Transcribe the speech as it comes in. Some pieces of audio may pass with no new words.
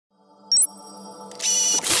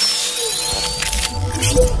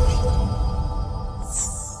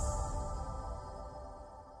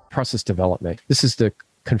process development. This is the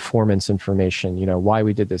conformance information, why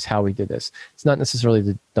we did this, how we did this. It's not necessarily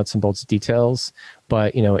the nuts and bolts details,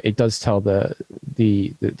 but, it does tell the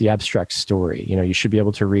abstract story. You should be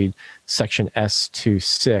able to read section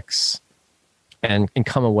S26 and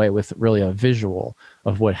come away with really a visual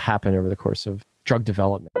of what happened over the course of drug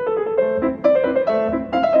development.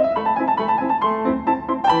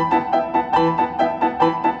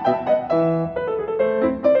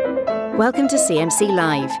 Welcome to CMC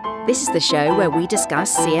Live. This is the show where we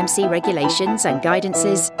discuss CMC regulations and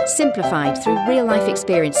guidances simplified through real-life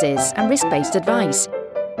experiences and risk-based advice.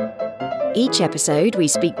 Each episode, we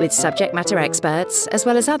speak with subject matter experts as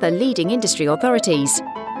well as other leading industry authorities.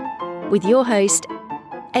 With your host,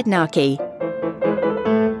 Ed Narke.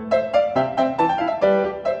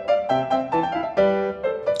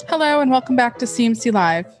 Hello and welcome back to CMC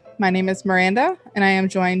Live. My name is Miranda and I am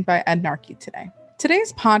joined by Ed Narke today.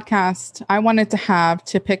 Today's podcast, I wanted to have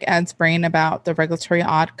to pick Ed's brain about the Regulatory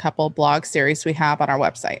Odd Couple blog series we have on our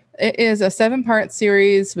website. It is a 7-part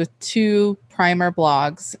series with 2 primer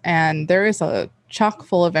blogs, and there is a chock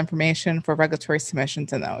full of information for regulatory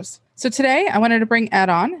submissions in those. So today, I wanted to bring Ed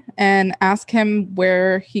on and ask him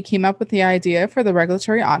where he came up with the idea for the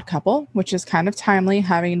Regulatory Odd Couple, which is kind of timely,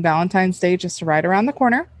 having Valentine's Day just right around the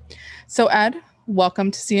corner. So Ed,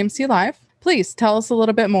 welcome to CMC Live. Please tell us a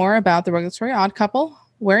little bit more about the Regulatory Odd Couple,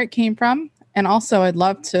 where it came from, and also I'd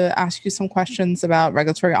love to ask you some questions about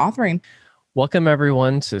regulatory authoring. Welcome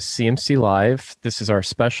everyone to CMC Live. This is our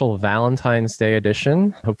special Valentine's Day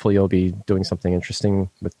edition. Hopefully you'll be doing something interesting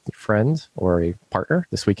with a friend or a partner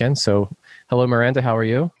this weekend. So hello, Miranda, how are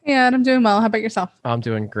you? Yeah, I'm doing well. How about yourself? I'm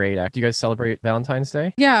doing great. Do you guys celebrate Valentine's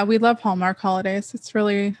Day? Yeah, we love Hallmark holidays. It's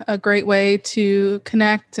really a great way to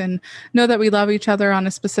connect and know that we love each other on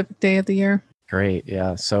a specific day of the year. Great.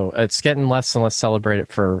 Yeah. So it's getting less and less celebrated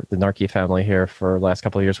for the Narke family here for the last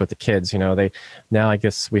couple of years with the kids. Now I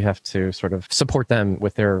guess we have to sort of support them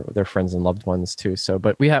with their friends and loved ones too. So,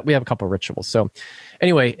 but we have a couple of rituals. So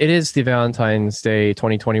anyway, it is the Valentine's Day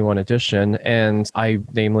 2021 edition. And I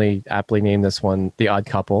aptly named this one The Odd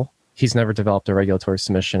Couple. He's never developed a regulatory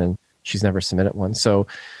submission and she's never submitted one. So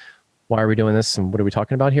why are we doing this and what are we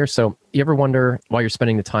talking about here? So you ever wonder why you're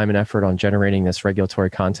spending the time and effort on generating this regulatory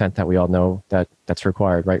content that we all know that's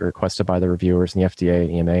required, right? Requested by the reviewers and the FDA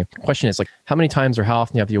and EMA. The question is how many times or how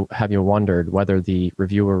often have you wondered whether the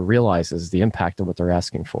reviewer realizes the impact of what they're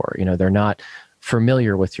asking for? They're not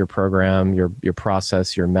familiar with your program, your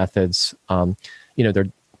process, your methods. Their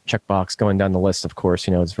checkbox going down the list, of course,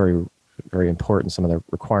 it's very important, some of the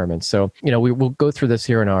requirements. So, we will go through this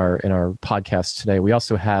here in our podcast today. We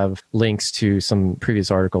also have links to some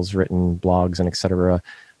previous articles written, blogs, and et cetera,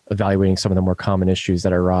 evaluating some of the more common issues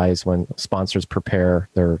that arise when sponsors prepare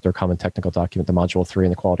their common technical document, the Module 3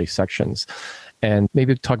 and the quality sections. And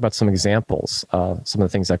maybe talk about some examples, some of the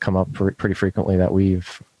things that come up pretty frequently that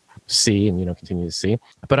we've seen and, continue to see.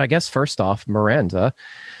 But I guess first off, Miranda,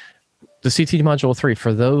 the CTD Module 3,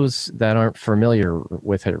 for those that aren't familiar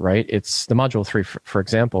with it, right? It's the Module 3, for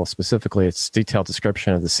example, specifically, it's detailed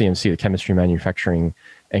description of the CMC, the chemistry, manufacturing,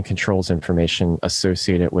 and controls information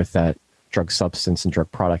associated with that drug substance and drug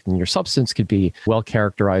product. And your substance could be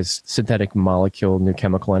well-characterized synthetic molecule, new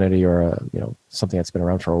chemical entity, or something that's been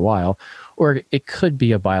around for a while. Or it could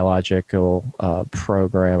be a biological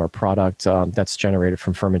program or product that's generated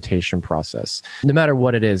from fermentation process. No matter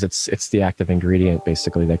what it is, it's the active ingredient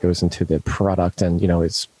basically that goes into the product, and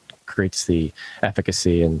it creates the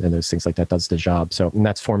efficacy and those things like that, does the job. So, and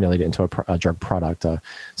that's formulated into a drug product,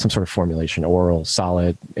 some sort of formulation, oral,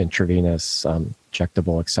 solid, intravenous,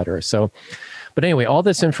 injectable, et cetera. So, but anyway, all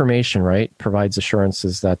this information, right, provides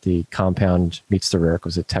assurances that the compound meets the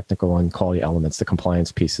requisite technical and quality elements, the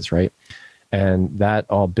compliance pieces, right? And that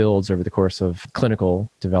all builds over the course of clinical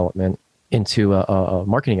development into a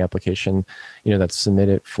marketing application, that's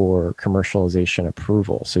submitted for commercialization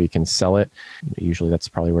approval. So you can sell it. Usually that's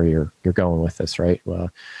probably where you're going with this, right?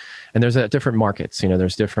 And there's different markets,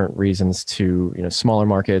 there's different reasons to, smaller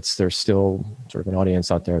markets, there's still sort of an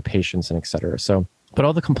audience out there, patients and et cetera. So, but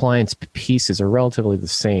all the compliance pieces are relatively the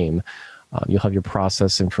same. You'll have your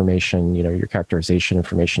process information, your characterization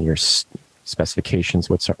information, your specifications,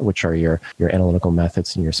 which are your analytical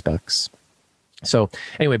methods and your specs. So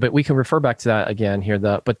anyway, but we can refer back to that again here.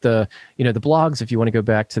 The blogs, if you want to go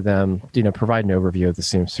back to them, provide an overview of the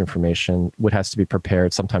same information, what has to be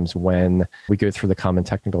prepared sometimes when we go through the common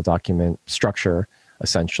technical document structure,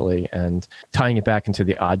 essentially, and tying it back into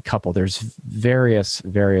the odd couple. There's various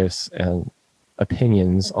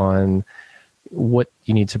opinions on what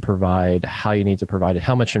you need to provide, how you need to provide it,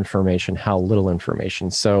 how much information, how little information.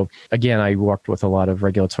 So again, I worked with a lot of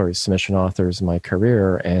regulatory submission authors in my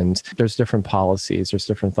career, and there's different policies, there's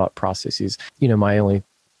different thought processes. My only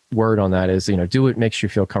word on that is, do what makes you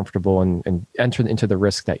feel comfortable and enter into the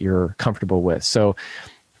risk that you're comfortable with. So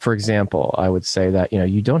for example, I would say that,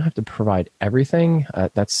 you don't have to provide everything.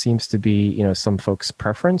 That seems to be, some folks'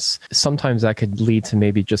 preference. Sometimes that could lead to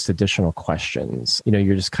maybe just additional questions.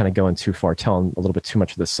 You're just kind of going too far, telling a little bit too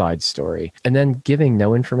much of the side story. And then giving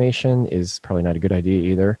no information is probably not a good idea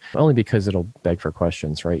either, only because it'll beg for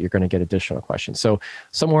questions, right? You're going to get additional questions. So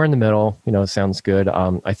somewhere in the middle, sounds good.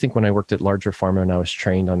 I think when I worked at larger pharma and I was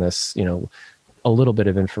trained on this, a little bit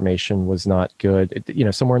of information was not good.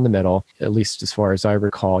 Somewhere in the middle, at least as far as I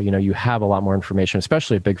recall, you have a lot more information,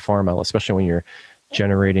 especially at big pharma, especially when you're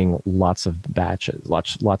generating lots of batches,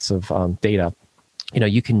 lots of data.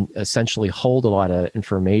 You can essentially hold a lot of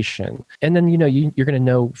information. And then, you're going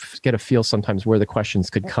to get a feel sometimes where the questions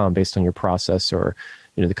could come based on your process or,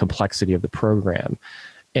 the complexity of the program.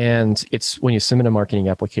 And it's when you submit a marketing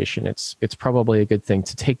application, it's probably a good thing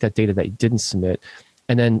to take that data that you didn't submit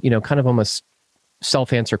and then, kind of almost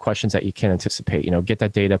self-answer questions that you can't anticipate. Get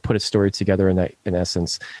that data, put a story together in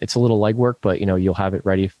essence. It's a little legwork, but you'll have it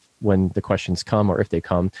ready when the questions come or if they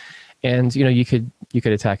come. And you could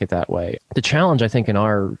attack it that way. The challenge, I think, in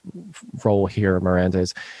our role here, Meranda,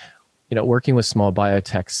 is working with small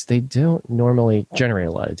biotechs, they don't normally generate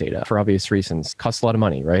a lot of data for obvious reasons. It costs a lot of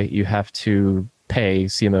money, right? You have to pay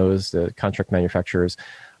CMOs, the contract manufacturers,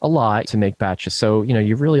 a lot to make batches. So,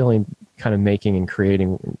 you're really only kind of making and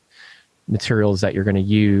creating materials that you're going to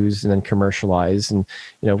use and then commercialize. And,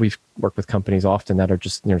 we've worked with companies often that are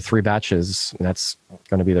just, 3 batches, and that's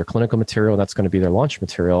going to be their clinical material. That's going to be their launch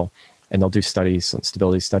material. And they'll do studies,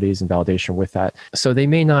 stability studies and validation with that. So they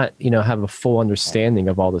may not, have a full understanding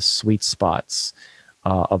of all the sweet spots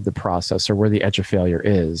of the process or where the edge of failure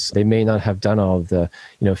is. They may not have done all of the,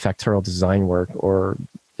 factorial design work or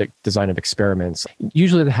the design of experiments.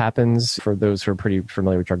 Usually that happens for those who are pretty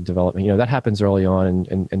familiar with drug development. That happens early on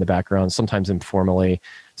in the background, sometimes informally.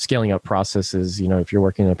 Scaling up processes, if you're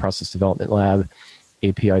working in a process development lab,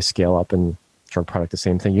 API scale up and drug product, the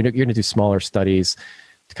same thing. You're going to do smaller studies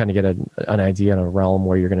to kind of get an idea in a realm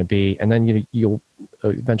where you're going to be, and then you'll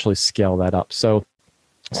eventually scale that up. So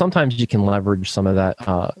sometimes you can leverage some of that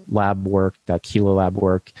lab work, that kilo lab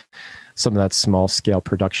work, some of that small scale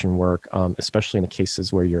production work, especially in the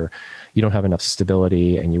cases where you don't have enough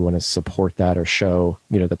stability and you want to support that or show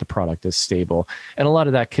that the product is stable. And a lot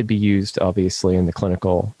of that could be used obviously in the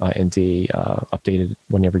clinical ND, updated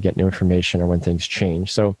whenever you get new information or when things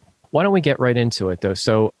change. So why don't we get right into it though?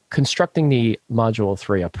 So constructing the module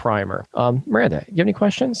 3, a primer. Meranda, you have any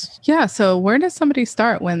questions? Yeah. So where does somebody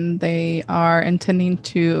start when they are intending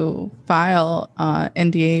to file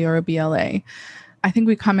NDA or a BLA? I think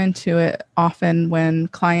we come into it often when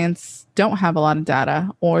clients don't have a lot of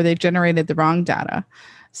data or they've generated the wrong data.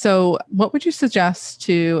 So what would you suggest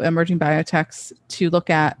to emerging biotechs to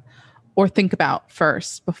look at or think about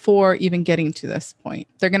first before even getting to this point?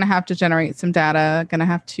 They're going to have to generate some data, going to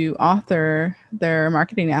have to author their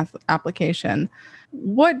marketing application.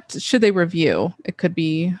 What should they review? It could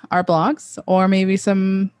be our blogs or maybe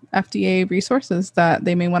some FDA resources that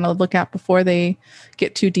they may want to look at before they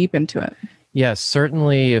get too deep into it. Yes,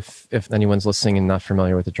 certainly if anyone's listening and not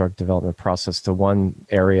familiar with the drug development process, the one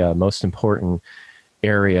area, most important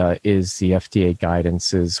area, is the FDA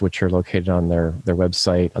guidances, which are located on their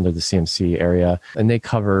website under the CMC area. And they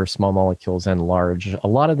cover small molecules and large. A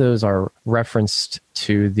lot of those are referenced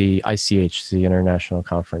to the ICH, the International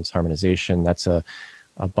Conference Harmonization. That's a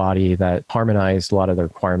body that harmonized a lot of the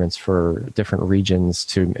requirements for different regions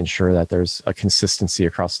to ensure that there's a consistency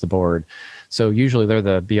across the board. So usually they're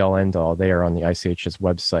the be-all end-all. They are on the ICH's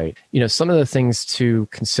website. Some of the things to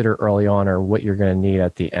consider early on are what you're going to need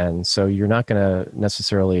at the end. So you're not going to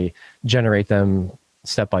necessarily generate them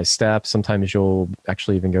step by step. Sometimes you'll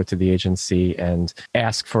actually even go to the agency and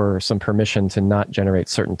ask for some permission to not generate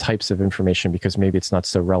certain types of information because maybe it's not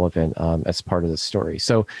so relevant as part of the story.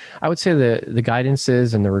 So I would say the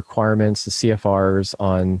guidances and the requirements, the CFRs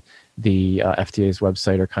on the FDA's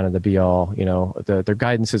website are kind of the be-all. Their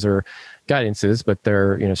guidances are guidances, but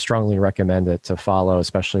they're strongly recommended to follow,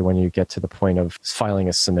 especially when you get to the point of filing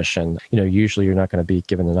a submission. Usually you're not going to be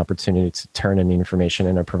given an opportunity to turn any information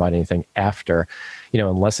in or provide anything after,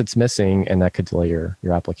 unless it's missing, and that could delay your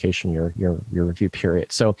application, your review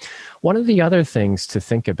period. So one of the other things to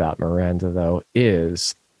think about, Meranda, though,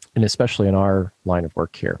 is, and especially in our line of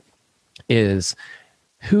work here, is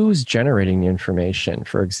who's generating the information.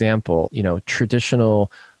 For example,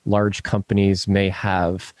 traditional large companies may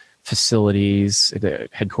have facilities, the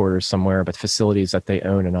headquarters somewhere, but facilities that they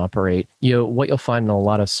own and operate. What you'll find in a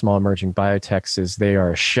lot of small emerging biotechs is they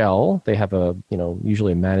are a shell. They have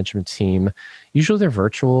usually a management team. Usually they're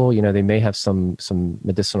virtual. They may have some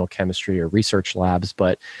medicinal chemistry or research labs,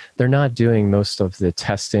 but they're not doing most of the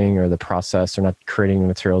testing or the process. They're not creating the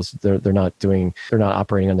materials. They're not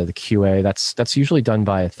operating under the QA. That's usually done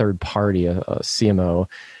by a third party, a CMO.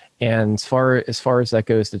 And as far as that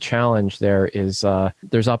goes, the challenge there is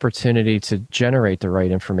there's opportunity to generate the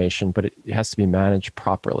right information, but it has to be managed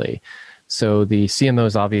properly. So the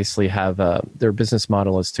CMOs obviously have their business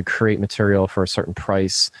model is to create material for a certain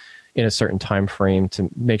price in a certain time frame to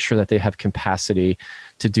make sure that they have capacity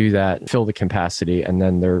to do that, fill the capacity, and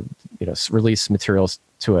then they're release materials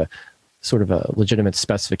to a sort of a legitimate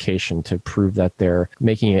specification to prove that they're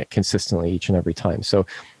making it consistently each and every time. So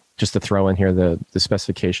just to throw in here the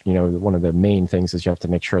specification, one of the main things is you have to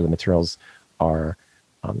make sure the materials are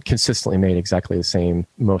consistently made exactly the same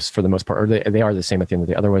for the most part, or they are the same at the end of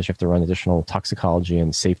the day. Otherwise, you have to run additional toxicology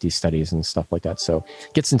and safety studies and stuff like that. So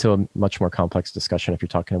it gets into a much more complex discussion if you're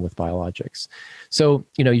talking with biologics. So,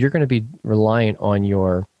 you're going to be reliant on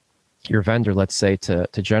your vendor, let's say, to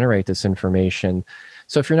generate this information.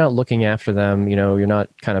 So if you're not looking after them, you're not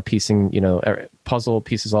kind of piecing, puzzle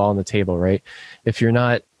pieces all on the table, right? If you're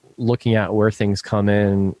not looking at where things come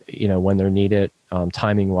in, when they're needed,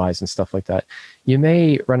 timing wise and stuff like that, you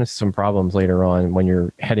may run into some problems later on when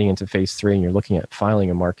you're heading into phase 3 and you're looking at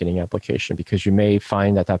filing a marketing application, because you may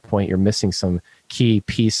find at that point you're missing some key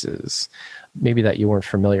pieces maybe that you weren't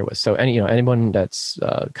familiar with. So anyone that's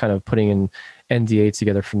kind of putting in NDA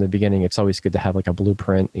together from the beginning, it's always good to have like a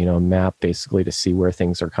blueprint, a map basically to see where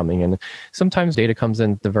things are coming in. Sometimes data comes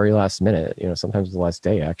in the very last minute, sometimes the last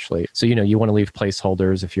day actually. So, you want to leave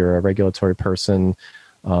placeholders if you're a regulatory person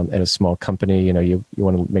at a small company, you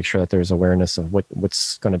want to make sure that there's awareness of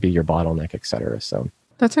what's going to be your bottleneck, et cetera. So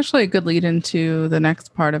that's actually a good lead into the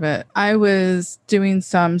next part of it. I was doing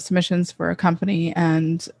some submissions for a company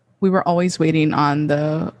and we were always waiting on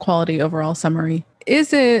the quality overall summary.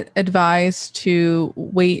 Is it advised to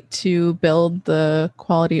wait to build the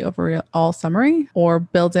quality overall summary or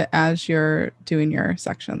build it as you're doing your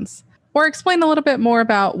sections? Or explain a little bit more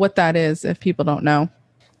about what that is if people don't know.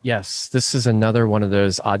 Yes, this is another one of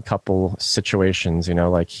those odd couple situations,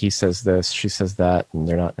 like he says this, she says that, and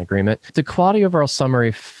they're not in agreement. The quality overall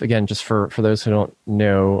summary, again, just for those who don't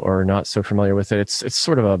know or not so familiar with it, it's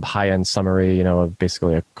sort of a high-end summary,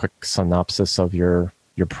 basically a quick synopsis of your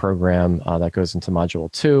program that goes into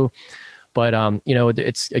module 2. But,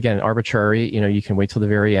 it's, again, arbitrary. You can wait till the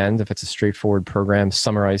very end. If it's a straightforward program,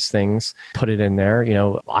 summarize things, put it in there.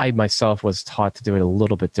 I myself was taught to do it a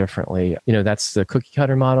little bit differently. That's the cookie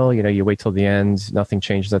cutter model. You wait till the end, nothing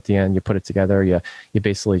changes at the end. You put it together. You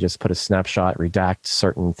basically just put a snapshot, redact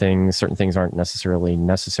certain things. Certain things aren't necessarily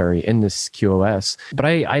necessary in this QoS. But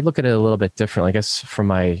I look at it a little bit differently, I guess, from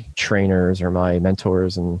my trainers or my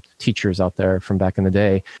mentors and teachers out there from back in the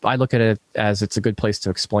day. I look at it as it's a good place to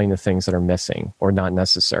explain the things that are missing or not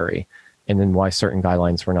necessary, and then why certain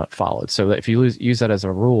guidelines were not followed. So that if you use that as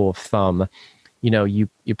a rule of thumb, you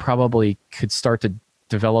probably could start to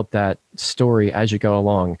develop that story as you go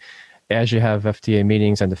along. As you have FDA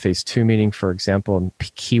meetings and the phase 2 meeting, for example, and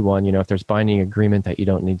key one, if there's binding agreement that you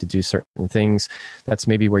don't need to do certain things, that's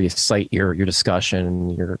maybe where you cite your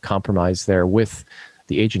discussion, your compromise there with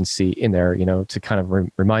the agency in there, to kind of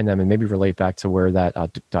remind them and maybe relate back to where that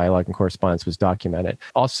dialogue and correspondence was documented.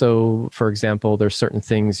 Also, for example, there's certain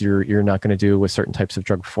things you're not going to do with certain types of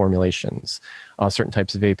drug formulations, certain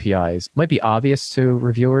types of APIs. Might be obvious to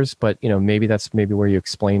reviewers, but maybe that's where you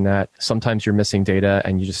explain that. Sometimes you're missing data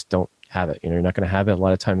and you just don't have it. You're not going to have it. A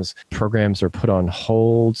lot of times programs are put on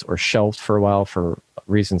hold or shelved for a while for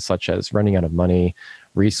reasons such as running out of money,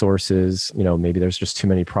 resources, maybe there's just too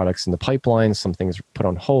many products in the pipeline, some things are put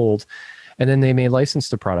on hold, and then they may license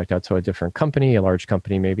the product out to a different company, a large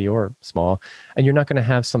company maybe, or small, and you're not going to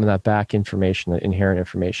have some of that back information, that inherent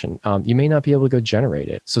information. You may not be able to go generate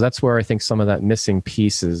it. So that's where I think some of that missing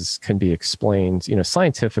pieces can be explained,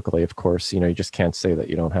 scientifically, of course. You just can't say that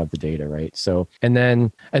you don't have the data, right? So, and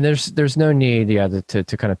there's no need,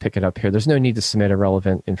 to kind of pick it up here. There's no need to submit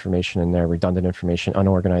irrelevant information in there, redundant information,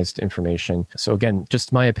 unorganized information. So again,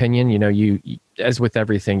 just my opinion, you as with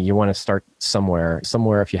everything, you want to start somewhere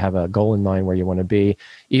if you have a goal in mind where you want to be,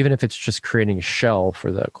 even if it's just creating a shell for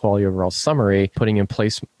the quality overall summary, putting in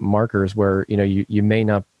place markers where, you may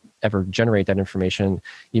not ever generate that information.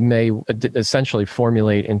 You may essentially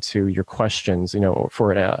formulate into your questions,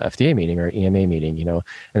 for an FDA meeting or EMA meeting, and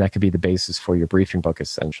that could be the basis for your briefing book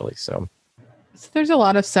essentially. So So there's a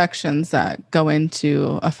lot of sections that go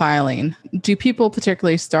into a filing. Do people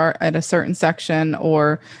particularly start at a certain section,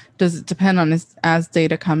 or does it depend on as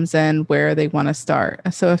data comes in where they want to start?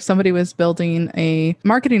 So if somebody was building a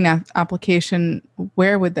marketing application,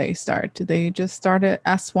 where would they start? Do they just start at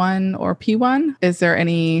S1 or P1? Is there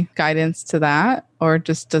any guidance to that, or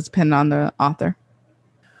just does it depend on the author?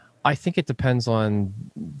 I think it depends on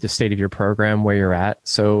the state of your program, where you're at.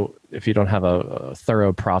 So if you don't have a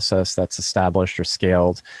thorough process that's established or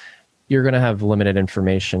scaled, you're going to have limited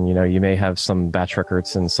information. You may have some batch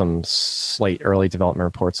records and some slight early development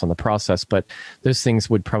reports on the process, but those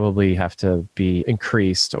things would probably have to be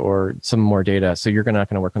increased or some more data. So you're not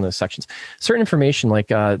going to work on those sections. Certain information like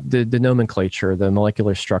the nomenclature, the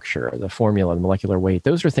molecular structure, the formula, the molecular weight,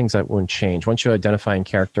 those are things that won't change. Once you identify and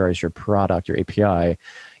characterize your product, your API,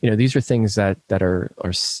 these are things that are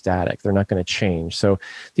static. They're not going to change. So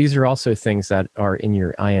these are also things that are in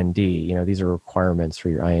your IND. These are requirements for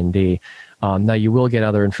your IND. Now you will get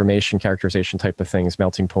other information, characterization type of things,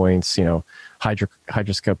 melting points,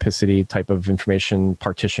 hydroscopicity type of information,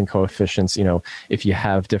 partition coefficients, if you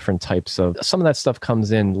have different types of, some of that stuff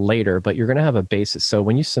comes in later, but you're going to have a basis. So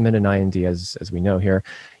when you submit an IND, as we know here,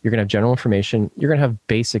 you're going to have general information. You're going to have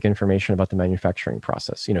basic information about the manufacturing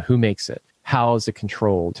process. Who makes it? How is it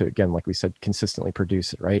controlled to, again, like we said, consistently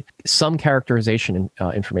produce it, right? Some characterization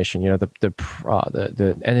information,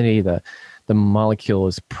 the entity, the molecule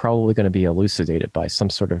is probably going to be elucidated by some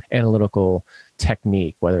sort of analytical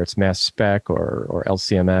technique, whether it's mass spec or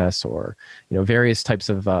LCMS or various types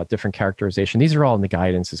of different characterization. These are all in the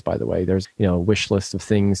guidances, by the way. There's a wish list of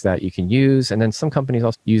things that you can use, and then some companies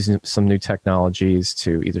also use some new technologies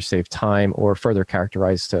to either save time or further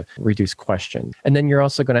characterize to reduce question. And then you're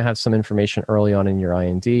also going to have some information early on in your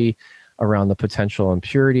IND around the potential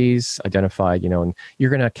impurities identified, and you're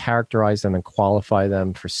going to characterize them and qualify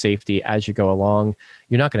them for safety as you go along.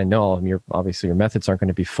 You're not going to know all of them. Obviously, your methods aren't going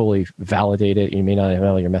to be fully validated. You may not have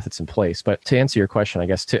all your methods in place. But to answer your question, I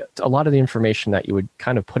guess, to a lot of the information that you would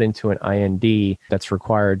kind of put into an IND that's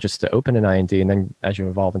required just to open an IND, and then as you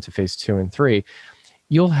evolve into phase 2 and 3,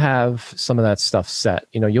 you'll have some of that stuff set.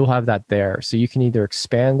 You'll have that there. So you can either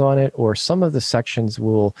expand on it, or some of the sections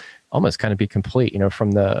will almost kind of be complete,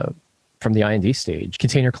 from the IND stage.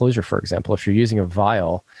 Container closure, for example, if you're using a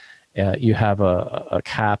vial, you have a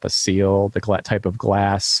cap, a seal, the type of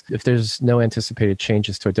glass. If there's no anticipated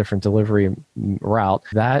changes to a different delivery route,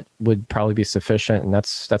 that would probably be sufficient, and that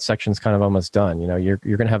section's kind of almost done. You're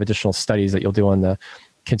going to have additional studies that you'll do on the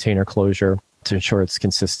container closure to ensure it's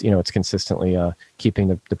consistently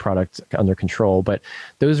keeping the product under control. But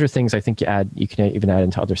those are things I think you can even add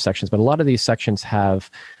into other sections. But a lot of these sections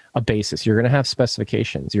have a basis. You're going to have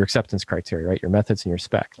specifications, your acceptance criteria, right? Your methods and your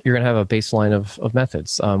spec. You're going to have a baseline of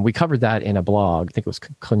methods. We covered that in a blog. I think it was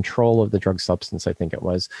control of the drug substance, I think it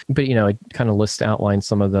was. But, it kind of outlines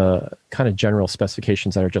some of the kind of general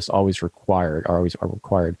specifications that are just always required.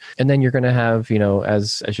 And then you're going to have,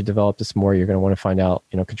 as you develop this more, you're going to want to find out,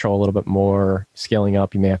 control a little bit more, scaling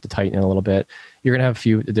up, you may have to tighten it a little bit. You're going to have a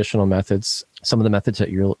few additional methods. Some of the methods that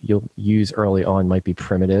you'll use early on might be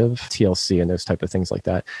primitive, TLC, and those type of things like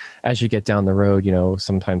that. As you get down the road,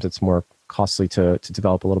 sometimes it's more costly to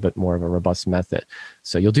develop a little bit more of a robust method.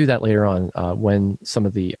 So you'll do that later on when some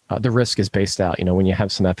of the risk is based out, when you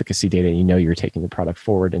have some efficacy data, you're taking the product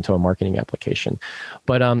forward into a marketing application.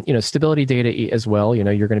 But, stability data as well,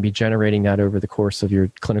 you're going to be generating that over the course of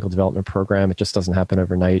your clinical development program. It just doesn't happen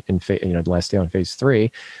overnight in the last day on phase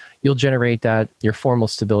 3. You'll generate your formal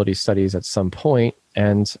stability studies at some point,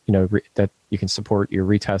 and that you can support your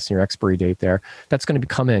retest and your expiry date there. That's going to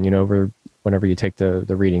come in, over whenever you take the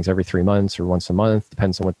readings every 3 months or once a month,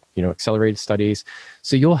 depends on what, accelerated studies.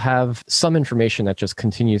 So you'll have some information that just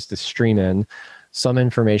continues to stream in, some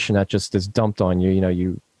information that just is dumped on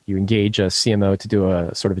you. You engage a CMO to do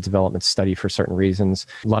a sort of a development study for certain reasons.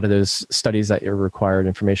 A lot of those studies that are required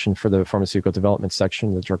information for the pharmaceutical development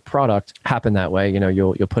section, the drug product, happen that way.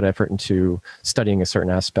 You'll put effort into studying a certain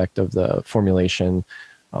aspect of the formulation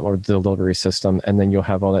or the delivery system, and then you'll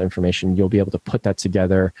have all that information. You'll be able to put that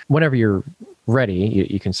together whenever you're ready.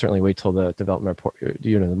 You can certainly wait till the development report,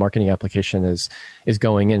 the marketing application is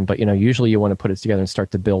going in, but usually you want to put it together and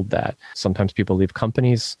start to build that. Sometimes people leave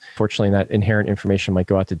companies. Fortunately, that inherent information might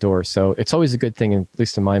go out the door. So it's always a good thing, at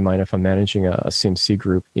least in my mind, if I'm managing a CMC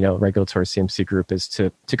group, regulatory CMC group, is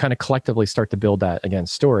to kind of collectively start to build that, again,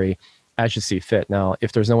 story as you see fit. Now,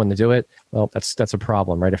 if there's no one to do it, well, that's a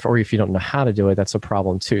problem, right? If you don't know how to do it, that's a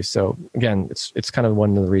problem too. So again, it's kind of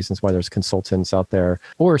one of the reasons why there's consultants out there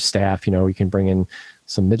or staff. You can bring in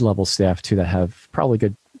some mid-level staff too that have probably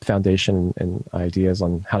good foundation and ideas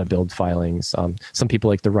on how to build filings. Some people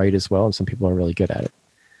like to write as well, and some people are really good at it.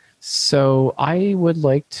 So I would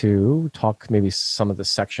like to talk maybe some of the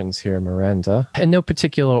sections here, Meranda, in no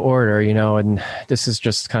particular order, and this is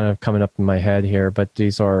just kind of coming up in my head here, but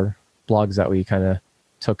these are blogs that we kind of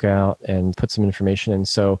took out and put some information in.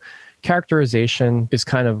 So characterization is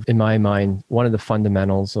kind of, in my mind, one of the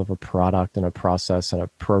fundamentals of a product and a process and a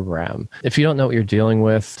program. If you don't know what you're dealing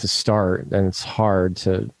with to start, then it's hard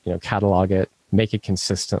to, catalog it, make it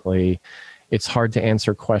consistently. It's hard to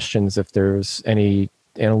answer questions if there's any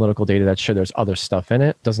analytical data that show there's other stuff in it.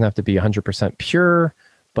 It doesn't have to be 100% pure,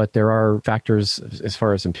 but there are factors as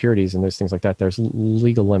far as impurities and those things like that. There's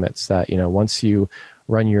legal limits that, once you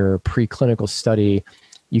run your preclinical study,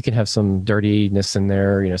 you can have some dirtiness in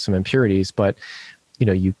there, some impurities, but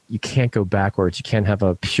you can't go backwards. You can't have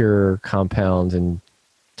a pure compound in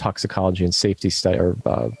toxicology and safety study or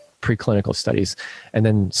preclinical studies and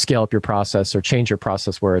then scale up your process or change your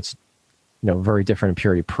process where it's very different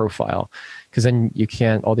impurity profile, because then you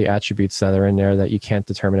can't, all the attributes that are in there that you can't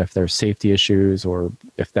determine if there's safety issues or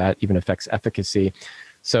if that even affects efficacy.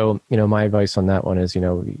 So, my advice on that one is,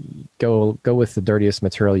 go with the dirtiest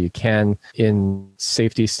material you can in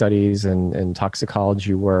safety studies and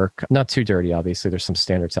toxicology work. Not too dirty, obviously. There's some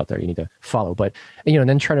standards out there you need to follow, but, and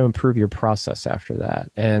then try to improve your process after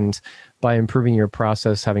that. And by improving your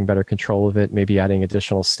process, having better control of it, maybe adding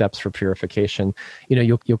additional steps for purification,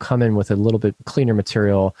 you'll come in with a little bit cleaner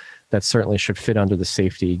material that certainly should fit under the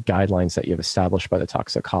safety guidelines that you've established by the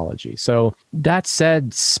toxicology. So that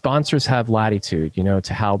said, sponsors have latitude,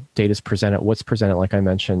 to how data is presented, what's presented, like I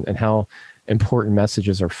mentioned, and how important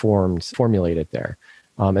messages are formulated there.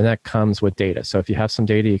 And that comes with data. So if you have some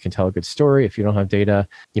data, you can tell a good story. If you don't have data,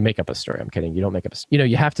 you make up a story. I'm kidding. You don't make up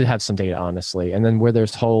you have to have some data, honestly. And then where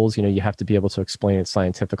there's holes, you have to be able to explain it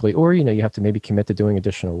scientifically, or, you have to maybe commit to doing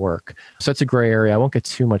additional work. So it's a gray area. I won't get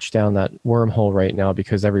too much down that wormhole right now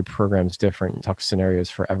because every program is different. Talk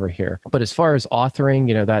scenarios forever here. But as far as authoring,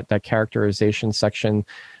 that characterization section,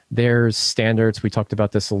 there's standards. We talked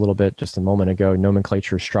about this a little bit just a moment ago.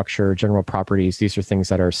 Nomenclature, structure, general properties. These are things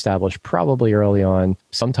that are established probably early on,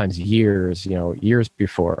 sometimes years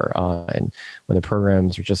before, and when the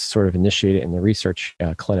programs are just sort of initiated in the research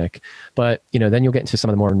clinic. But, then you'll get into some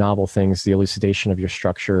of the more novel things, the elucidation of your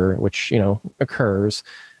structure, which, occurs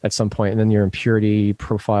at some point, and then your impurity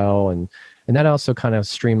profile. And that also kind of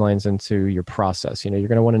streamlines into your process. You're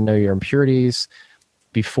going to want to know your impurities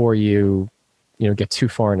before you get too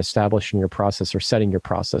far in establishing your process or setting your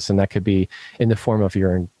process. And that could be in the form of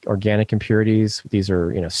your organic impurities. These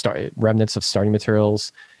are, remnants of starting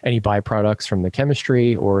materials, any byproducts from the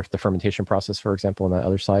chemistry, or if the fermentation process, for example, on that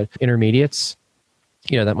other side. Intermediates,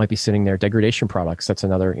 that might be sitting there. Degradation products, that's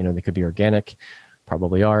another, they could be organic,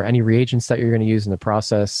 probably are. Any reagents that you're going to use in the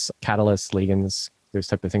process, catalysts, ligands, those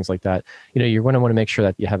type of things like that. You're going to want to make sure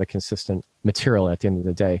that you have a consistent material at the end of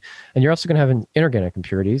the day. And you're also going to have inorganic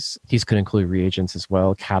impurities. These could include reagents as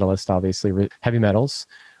well, catalysts, obviously, heavy metals,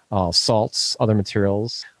 salts, other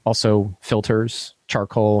materials, also filters,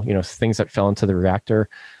 charcoal, things that fell into the reactor.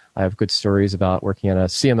 I have good stories about working at a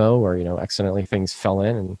CMO where, accidentally things fell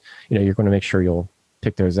in, and, you're going to make sure you'll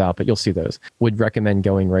pick those out, but you'll see those. Would recommend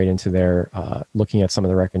going right into there, looking at some of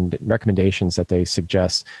the recommendations that they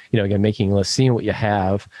suggest, again, making a list, seeing what you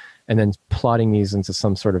have, and then plotting these into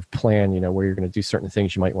some sort of plan, where you're going to do certain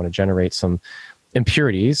things. You might want to generate some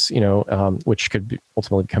impurities, which could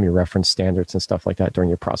ultimately become your reference standards and stuff like that during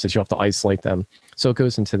your process. You'll have to isolate them. So it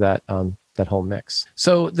goes into that whole mix.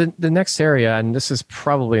 So the next area, and this is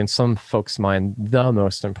probably in some folks' mind the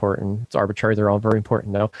most important, it's arbitrary, they're all very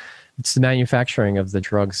important though, it's the manufacturing of the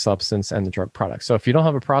drug substance and the drug product. So if you don't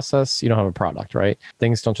have a process, you don't have a product, right?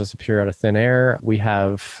 Things don't just appear out of thin air. We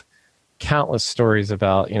have countless stories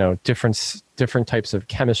about, different types of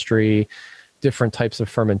chemistry, different types of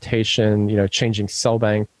fermentation, changing cell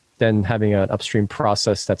bank, then having an upstream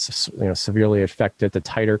process that's, severely affected. The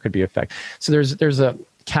titer could be affected. So there's a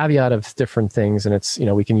caveat of different things, and it's,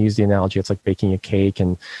 we can use the analogy, it's like baking a cake,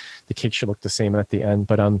 and the cake should look the same at the end,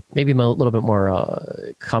 but maybe a little bit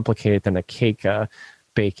more complicated than a cake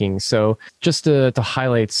baking. So just to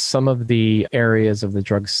highlight some of the areas of the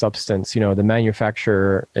drug substance, the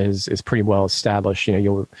manufacturer is pretty well established.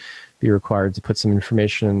 You'll be required to put some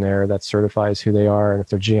information in there that certifies who they are and if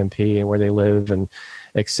they're GMP and where they live and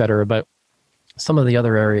et cetera. But some of the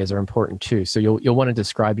other areas are important too. So you'll want to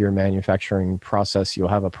describe your manufacturing process. You'll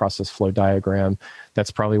have a process flow diagram. That's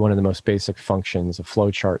probably one of the most basic functions, a flow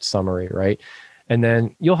chart summary, right? And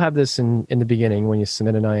then you'll have this in the beginning when you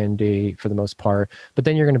submit an IND for the most part, but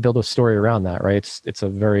then you're going to build a story around that, right? It's a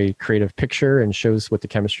very creative picture and shows what the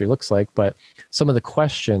chemistry looks like. But some of the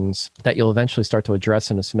questions that you'll eventually start to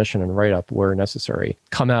address in a submission and write up where necessary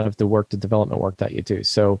come out of the development work that you do.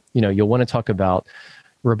 So, you'll want to talk about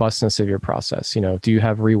robustness of your process. Do you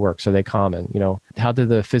have reworks? Are they common? How do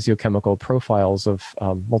the physiochemical profiles of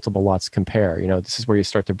multiple lots compare? This is where you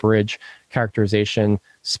start to bridge characterization,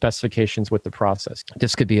 specifications with the process.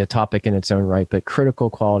 This could be a topic in its own right, but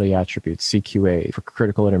critical quality attributes, CQA, for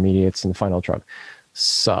critical intermediates in the final drug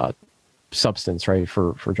substance, right?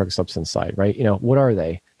 For drug substance side, right? What are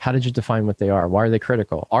they? How did you define what they are? Why are they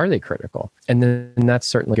critical? Are they critical? And then that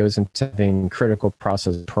certainly goes into having critical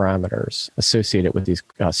process parameters associated with these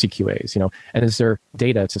CQAs, and is there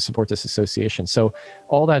data to support this association? So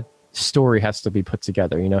all that story has to be put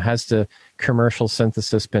together. Has the commercial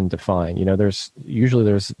synthesis been defined? There's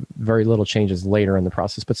very little changes later in the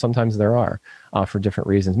process, but sometimes there are for different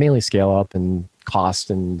reasons, mainly scale up and cost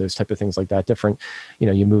and those type of things like that. Different,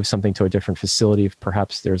 you move something to a different facility.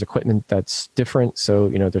 Perhaps there's equipment that's different. So,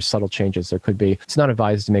 there's subtle changes. There could be, it's not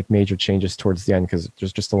advised to make major changes towards the end because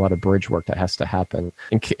there's just a lot of bridge work that has to happen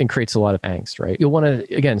and creates a lot of angst, right? You'll want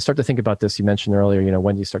to, again, start to think about this. You mentioned earlier,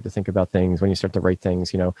 when you start to think about things, when you start to write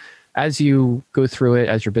things, as you go through it,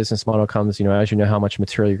 as your business model comes, as you know how much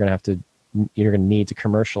material you're going to need to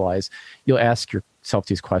commercialize, you'll ask yourself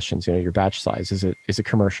these questions. Your batch size, is it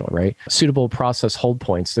commercial, right? Suitable process hold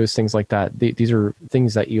points, those things like that. These are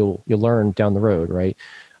things that you'll learn down the road, right?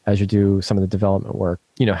 As you do some of the development work.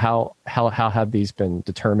 How have these been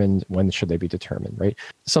determined? When should they be determined, right?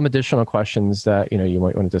 Some additional questions that you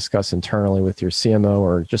might want to discuss internally with your CMO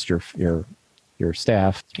or just your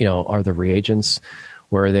staff. Are the reagents,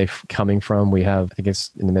 where are they coming from? We have, I think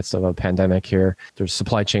it's in the midst of a pandemic here. There's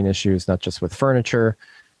supply chain issues, not just with furniture,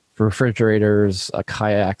 refrigerators,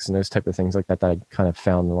 kayaks, and those type of things like that I kind of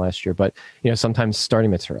found in the last year. But, sometimes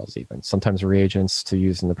starting materials even, sometimes reagents to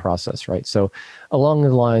use in the process, right? So along the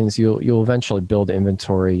lines, you'll eventually build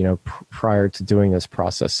inventory, prior to doing this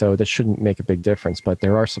process. So that shouldn't make a big difference, but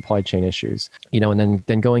there are supply chain issues, and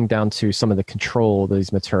then going down to some of the control of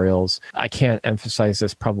these materials. I can't emphasize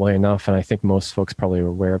this probably enough, and I think most folks probably are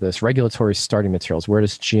aware of this. Regulatory starting materials, where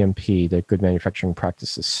does GMP, the good manufacturing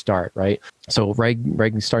practices, start, right? So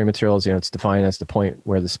reg starting materials, it's defined as the point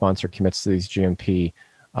where the sponsor commits to these GMP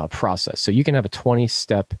process. So you can have a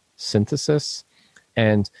 20-step synthesis,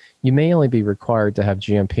 and you may only be required to have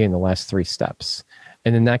GMP in the last 3 steps.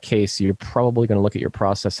 And in that case, you're probably going to look at your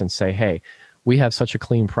process and say, hey, we have such a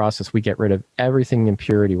clean process, we get rid of everything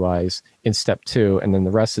impurity-wise in step 2, and then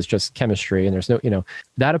the rest is just chemistry, and there's no,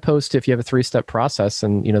 that opposed to if you have a 3-step process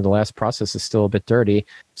and, the last process is still a bit dirty,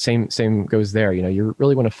 same goes there. You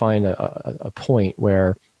really want to find a point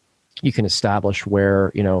where you can establish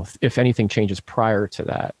where, if anything changes prior to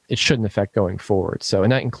that, it shouldn't affect going forward. So,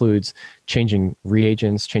 and that includes changing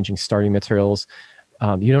reagents, changing starting materials.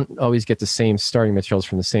 You don't always get the same starting materials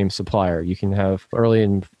from the same supplier. You can have early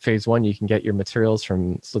in phase 1, you can get your materials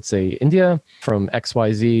from, let's say, India, from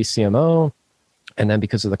XYZ CMO. And then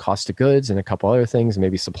because of the cost of goods and a couple other things,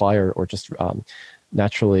 maybe supplier or just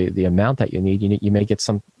naturally the amount that you need, you may get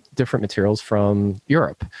some different materials from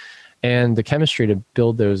Europe. And the chemistry to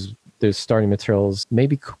build those starting materials may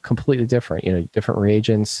be completely different, different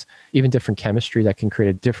reagents, even different chemistry that can create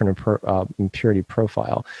a different impurity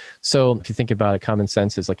profile. So if you think about it, common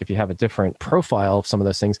sense is like if you have a different profile of some of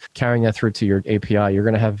those things, carrying that through to your API, you're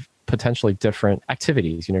going to have potentially different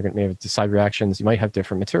activities. You're going to have side reactions. You might have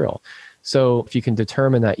different material. So if you can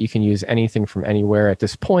determine that you can use anything from anywhere at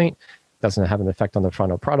this point, doesn't have an effect on the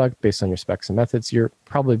final product based on your specs and methods, you're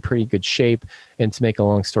probably in pretty good shape. And to make a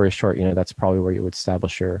long story short, that's probably where you would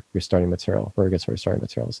establish your starting material, regulatory starting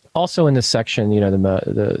materials. Also in this section,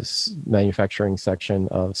 the manufacturing section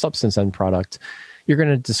of substance end product, you're going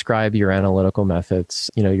to describe your analytical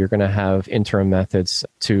methods. You're going to have interim methods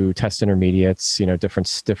to test intermediates,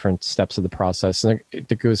 different steps of the process. And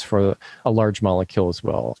it goes for a large molecule as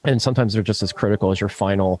well. And sometimes they're just as critical as your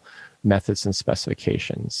final methods and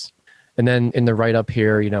specifications. And then in the write-up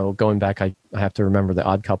here, going back, I have to remember the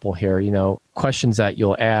odd couple here, questions that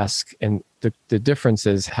you'll ask, and the difference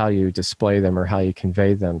is how you display them or how you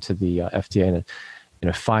convey them to the FDA in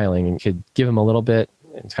a filing. And you could give them a little bit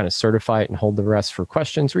and kind of certify it and hold the rest for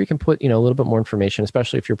questions, or you can put, a little bit more information,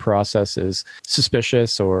 especially if your process is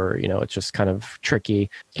suspicious or, it's just kind of tricky,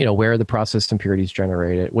 where are the processed impurities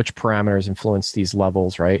generated, which parameters influence these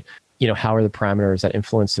levels, right? How are the parameters that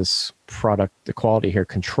influence this product, the quality here,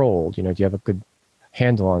 controlled? Do you have a good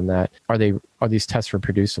handle on that? Are these tests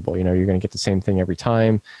reproducible? You're going to get the same thing every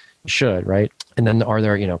time. You should, right? And then are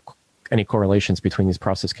there, any correlations between these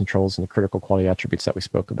process controls and the critical quality attributes that we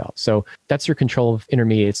spoke about. So that's your control of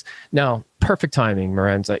intermediates. Now, perfect timing,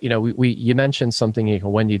 Miranda. You mentioned something,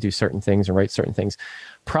 when do you do certain things and write certain things?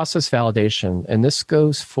 Process validation, and this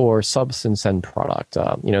goes for substance and product.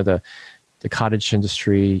 The cottage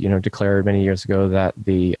industry, declared many years ago that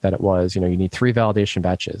it was, you need 3 validation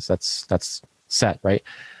batches. That's set, right?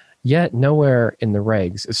 Yet nowhere in the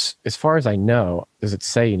regs, as far as I know, does it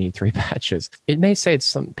say you need 3 batches. It may say it's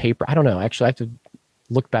some paper. I don't know. Actually, I have to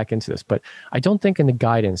look back into this, but I don't think in the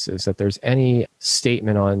guidance is that there's any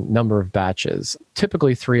statement on number of batches.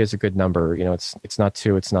 Typically 3 is a good number. It's not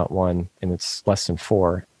 2, it's not 1, and it's less than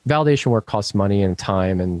 4. Validation work costs money and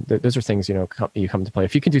time, and those are things, you come to play.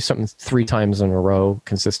 If you can do something 3 times in a row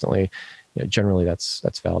consistently, generally that's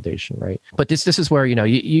validation, right? But this is where,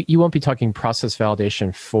 you won't be talking process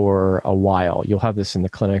validation for a while. You'll have this in the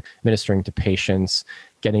clinic, administering to patients,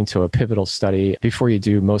 getting to a pivotal study before you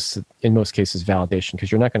do in most cases, validation,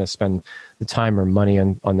 because you're not going to spend the time or money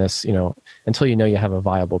on this, until you have a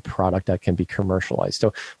viable product that can be commercialized.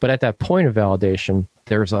 So, but at that point of validation,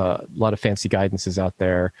 there's a lot of fancy guidances out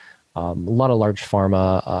there. A lot of large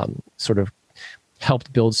pharma sort of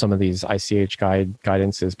helped build some of these ICH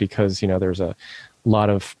guidances because, there's a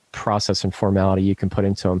lot of process and formality you can put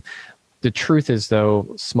into them. The truth is,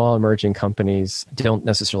 though, small emerging companies don't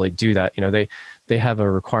necessarily do that. They have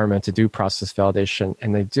a requirement to do process validation,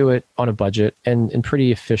 and they do it on a budget and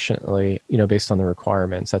pretty efficiently, based on the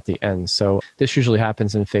requirements at the end. So this usually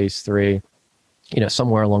happens in phase 3.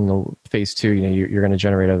 Somewhere along the phase 2, you're going to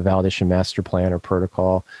generate a validation master plan or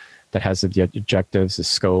protocol that has the objectives, the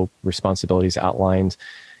scope, responsibilities outlined.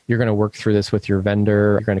 You're going to work through this with your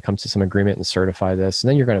vendor. You're going to come to some agreement and certify this. And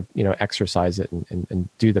then you're going to, exercise it and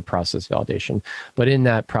do the process validation. But in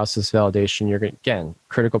that process validation, you're going to, again,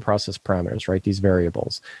 critical process parameters, right? These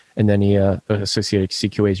variables. And then the associated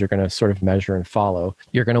CQAs you're going to sort of measure and follow.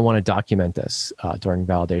 You're going to want to document this during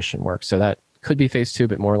validation work. So that could be phase 2,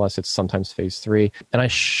 but more or less it's sometimes phase 3. And I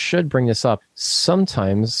should bring this up.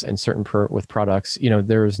 Sometimes in certain with products,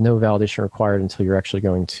 there is no validation required until you're actually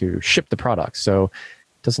going to ship the product. So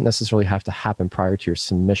it doesn't necessarily have to happen prior to your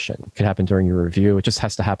submission. It could happen during your review. It just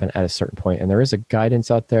has to happen at a certain point. And there is a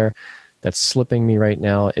guidance out there that's slipping me right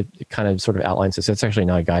now. It kind of sort of outlines this. It's actually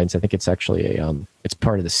not a guidance. I think it's actually it's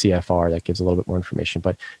part of the CFR that gives a little bit more information.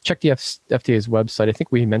 But check the FDA's website. I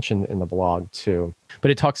think we mentioned in the blog too.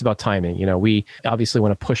 But it talks about timing. We obviously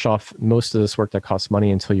want to push off most of this work that costs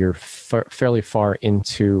money until you're fairly far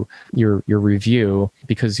into your review,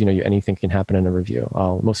 because anything can happen in a review.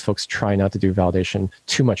 Most folks try not to do validation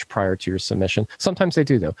too much prior to your submission. Sometimes they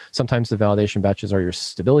do, though. Sometimes the validation batches are your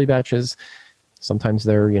stability batches. Sometimes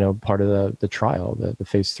they're, part of the trial, the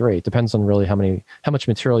phase 3. It depends on really how much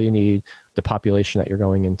material you need, the population that you're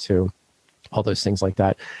going into, all those things like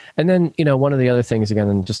that. And then, one of the other things, again,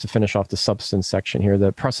 and just to finish off the substance section here,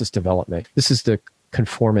 the process development. This is the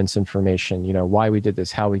conformance information, why we did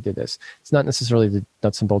this, how we did this. It's not necessarily the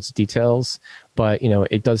nuts and bolts details, but,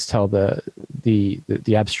 it does tell the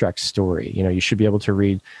abstract story. You should be able to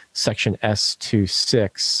read section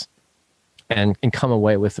S26 and come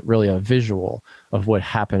away with really a visual of what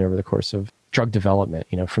happened over the course of drug development,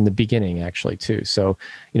 from the beginning actually too. So,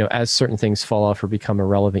 as certain things fall off or become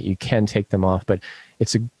irrelevant, you can take them off, but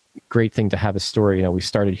it's a great thing to have a story. We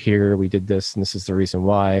started here, we did this, and this is the reason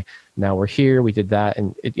why. Now we're here, we did that,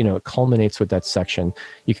 and it culminates with that section.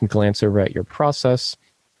 You can glance over at your process,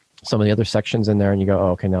 some of the other sections in there, and you go,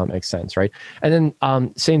 oh, okay, now it makes sense, right? And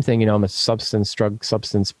then same thing, I'm a drug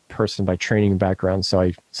substance person by training and background, so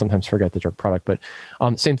I sometimes forget the drug product, but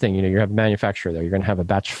same thing, you have a manufacturer there, you're going to have a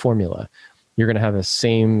batch formula, you're going to have the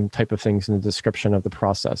same type of things in the description of the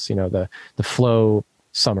process, the flow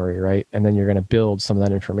summary, right? And then you're going to build some of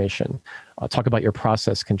that information. Talk about your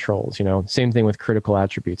process controls, same thing with critical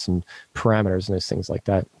attributes and parameters and those things like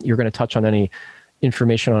that. You're going to touch on any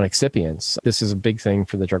information on excipients. This is a big thing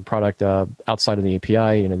for the drug product outside of the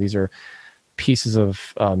API. These are pieces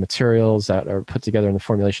of materials that are put together in the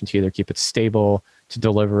formulation to either keep it stable, to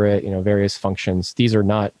deliver it, various functions. These are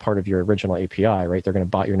not part of your original API, right? You're going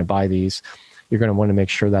to buy these. You're going to want to make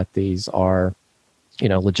sure that these are,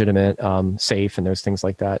 legitimate, safe, and those things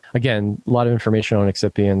like that. Again, a lot of information on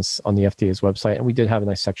excipients on the FDA's website, and we did have a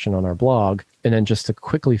nice section on our blog. And then just to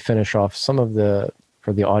quickly finish off some of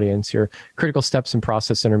for the audience here, critical steps and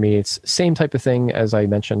process intermediates, same type of thing as I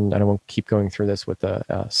mentioned. I don't want to keep going through this with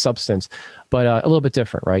the substance, but a little bit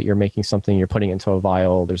different, right? You're making something, you're putting into a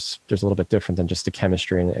vial. There's a little bit different than just the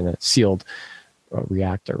chemistry in a sealed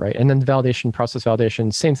reactor, right? And then the validation, process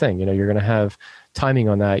validation, same thing. You're going to have timing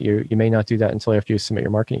on that. You may not do that until after you submit your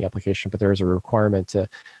marketing application, but there is a requirement to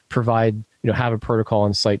provide have a protocol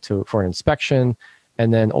on site for an inspection.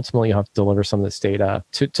 And then ultimately you have to deliver some of this data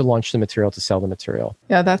to launch the material, to sell the material.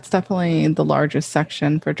 Yeah, that's definitely the largest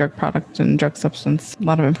section for drug product and drug substance. A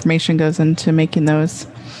lot of information goes into making those.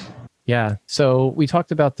 Yeah. So we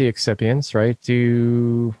talked about the excipients, right?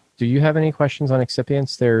 Do you have any questions on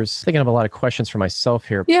excipients? I think I have a lot of questions for myself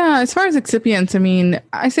here. Yeah, as far as excipients, I mean,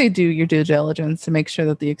 I say do your due diligence to make sure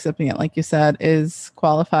that the excipient, like you said, is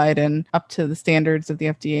qualified and up to the standards of the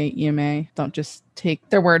FDA, EMA. Don't just take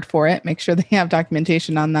their word for it. Make sure they have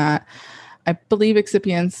documentation on that. I believe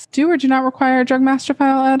excipients do or do not require a drug master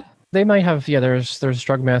file, Ed? They might have, there's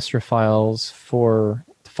drug master files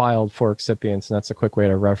filed for excipients, and that's a quick way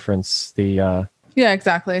to reference the Yeah,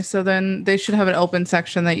 exactly. So then they should have an open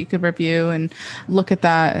section that you could review and look at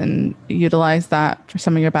that and utilize that for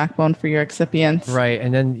some of your backbone for your excipients. Right.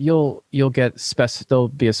 And then you'll get there'll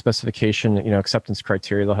be a specification, acceptance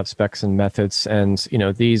criteria. They'll have specs and methods. And,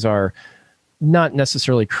 these are not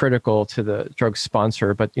necessarily critical to the drug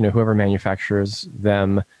sponsor, but, whoever manufactures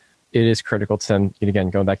them, it is critical to them. And again,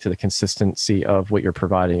 going back to the consistency of what you're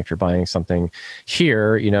providing. If you're buying something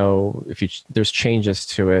here, if there's changes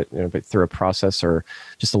to it, but through a process or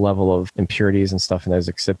just a level of impurities and stuff in those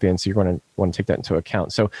excipients, you're going to want to take that into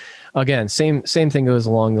account. So again, same thing goes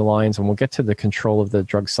along the lines, and we'll get to the control of the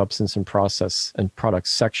drug substance and process and product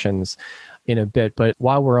sections in a bit. But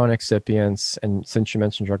while we're on excipients, and since you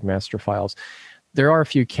mentioned drug master files, there are a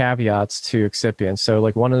few caveats to excipients. So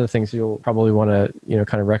like one of the things you'll probably want to,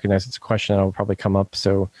 kind of recognize, it's a question that will probably come up.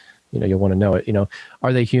 So, you'll want to know it,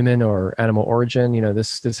 are they human or animal origin?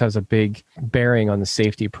 This has a big bearing on the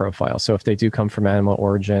safety profile. So if they do come from animal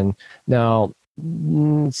origin, now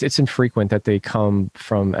it's infrequent that they come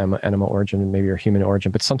from animal origin, maybe or human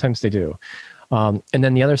origin, but sometimes they do. And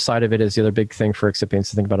then the other side of it is the other big thing for excipients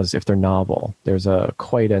to think about is if they're novel. There's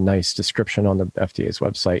quite a nice description on the FDA's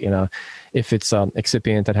website. If it's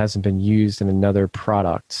excipient that hasn't been used in another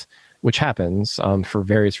product, which happens for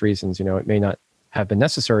various reasons. It may not have been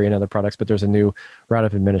necessary in other products, but there's a new route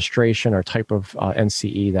of administration or type of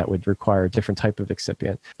NCE that would require a different type of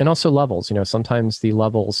excipient. And also levels. Sometimes the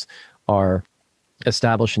levels are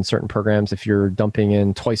established in certain programs. If you're dumping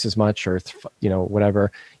in twice as much or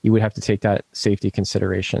whatever, you would have to take that safety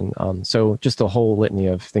consideration. So just a whole litany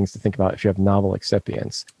of things to think about if you have novel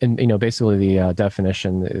excipients. And basically the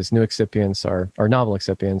definition is new excipients or novel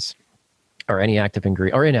excipients or any active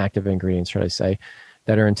ingredient or inactive ingredients, should I say,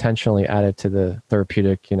 that are intentionally added to the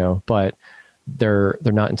therapeutic, but they're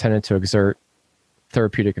not intended to exert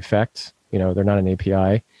therapeutic effect. They're not an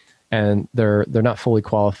API. And they're not fully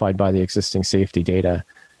qualified by the existing safety data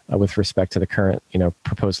with respect to the current,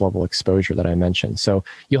 proposed level exposure that I mentioned. So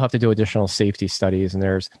you'll have to do additional safety studies, and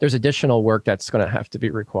there's additional work that's going to have to be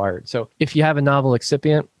required. So if you have a novel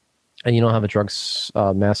excipient and you don't have a drugs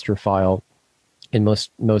master file, in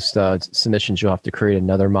most submissions, you'll have to create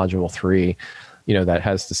another module 3, that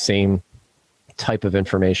has the same type of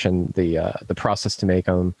information, the process to make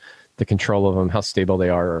them, the control of them, how stable they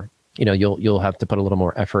are. You'll have to put a little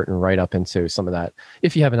more effort and write up into some of that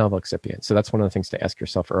if you have a novel excipient. So that's one of the things to ask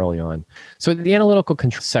yourself early on. So the analytical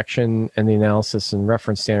control section and the analysis and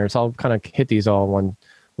reference standards, I'll kind of hit these all in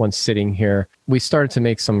one sitting here. We started to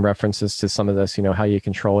make some references to some of this, how you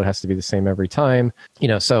control it has to be the same every time.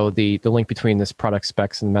 So the link between this product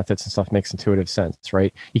specs and methods and stuff makes intuitive sense,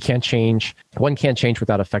 right? One can't change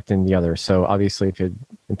without affecting the other. So obviously if you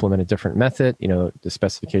implement a different method, the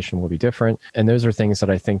specification will be different. And those are things that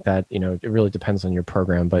I think that, it really depends on your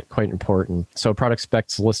program, but quite important. So product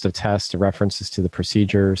specs, list of tests, references to the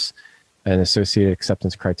procedures and associated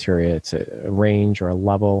acceptance criteria. It's a range or a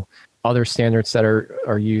level. Other standards that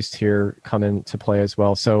are used here come into play as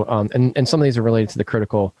well. So, and some of these are related to the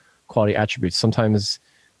critical quality attributes. Sometimes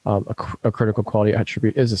a critical quality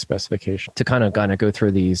attribute is a specification. To kind of go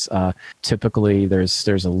through these, typically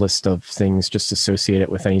there's a list of things just associated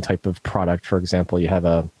with any type of product. For example, you have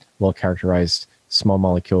a well-characterized small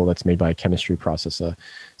molecule that's made by a chemistry process, a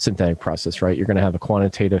synthetic process, right? You're going to have a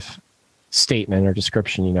quantitative statement or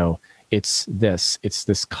description, it's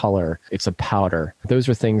this color, it's a powder. Those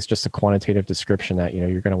are things, just a quantitative description that,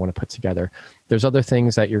 you're going to want to put together. There's other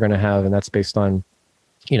things that you're going to have, and that's based on,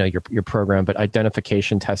 your program, but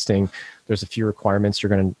identification testing, there's a few requirements. You're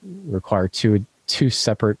going to require two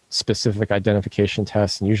separate specific identification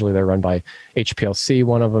tests, and usually they're run by HPLC,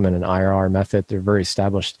 one of them, and an IRR method. They're very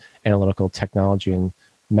established analytical technology and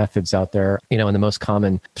methods out there. And the most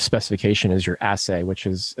common specification is your assay, which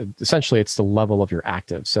is essentially it's the level of your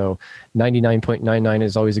active. So 99.99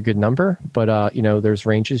 is always a good number, but there's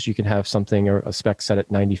ranges. You can have something or a spec set at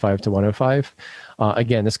 95 to 105.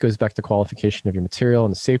 Again, this goes back to qualification of your material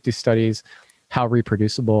and the safety studies. how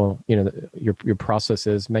reproducible, your process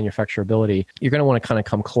is, manufacturability, you're going to want to kind of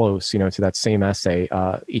come close, to that same assay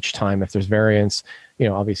each time. If there's variance,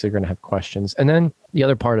 obviously you're going to have questions. And then the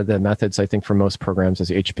other part of the methods, I think for most programs is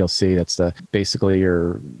HPLC. That's basically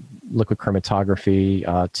your liquid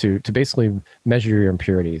chromatography to basically measure your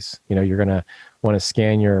impurities. You're going to want to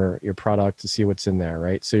scan your product to see what's in there,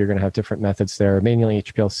 right? So you're going to have different methods there, mainly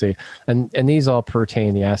HPLC. And these all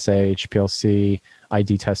pertain the assay, HPLC,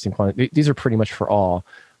 ID testing. These are pretty much for all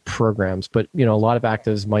programs, but a lot of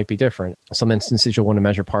actives might be different. Some instances you'll want to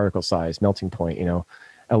measure particle size, melting point,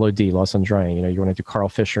 LOD, loss on drying. You want to do Carl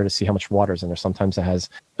Fisher to see how much water's in there. Sometimes it has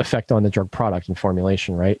effect on the drug product and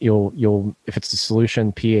formulation, right? You'll if it's the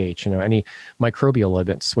solution, pH, any microbial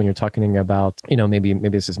limits when you're talking about, maybe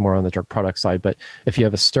this is more on the drug product side, but if you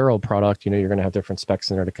have a sterile product, you're going to have different specs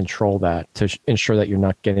in there to control that, to ensure that you're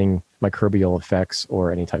not getting microbial effects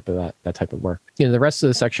or any type of that type of work. The rest of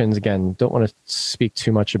the sections, again, don't want to speak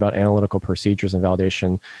too much about analytical procedures and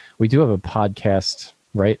validation. We do have a podcast,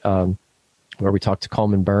 right? Where we talk to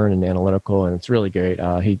Coleman Byrne and analytical, and it's really great.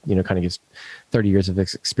 He, kind of gets 30 years of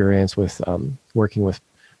experience with working with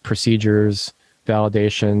procedures,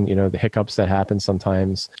 validation, the hiccups that happen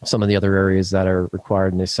sometimes. Some of the other areas that are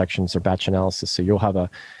required in these sections are batch analysis. So you'll have a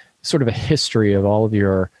sort of a history of all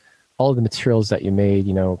of the materials that you made,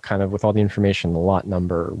 kind of with all the information, the lot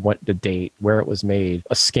number, what the date, where it was made,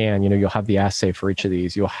 a scan, you'll have the assay for each of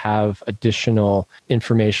these. You'll have additional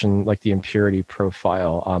information like the impurity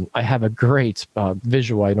profile. I have a great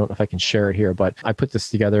visual. I don't know if I can share it here, but I put this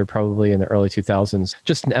together probably in the early 2000s,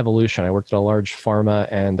 just an evolution. I worked at a large pharma,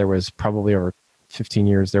 and there was probably over 15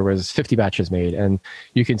 years, there was 50 batches made. And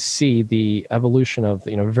you can see the evolution of,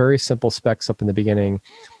 very simple specs up in the beginning,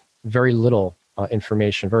 very little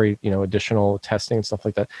information, very, additional testing and stuff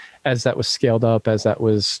like that. As that was scaled up, as that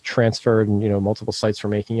was transferred and, multiple sites were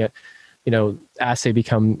making it, assay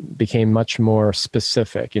became much more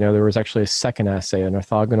specific. There was actually a second assay, an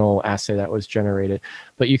orthogonal assay that was generated,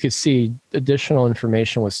 but you could see additional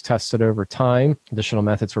information was tested over time. Additional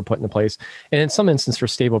methods were put into place. And in some instances for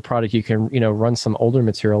stable product, you can, run some older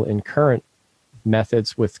material in current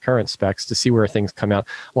methods with current specs to see where things come out.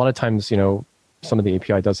 A lot of times, some of the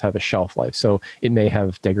API does have a shelf life, so it may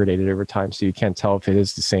have degraded over time, so you can't tell if it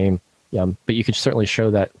is the same. But you can certainly show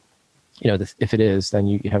that, if it is, then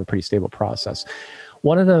you have a pretty stable process.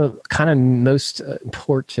 One of the kind of most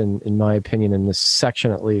important, in my opinion, in this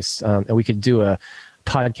section at least, and we could do a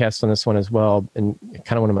podcast on this one as well, and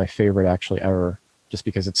kind of one of my favorite actually ever, just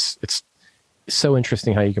because it's so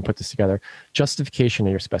interesting how you can put this together. Justification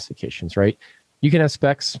of your specifications, right? You can have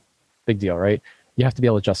specs, big deal, right? You have to be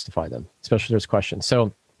able to justify them, especially if there's questions.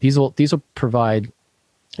 So these will provide,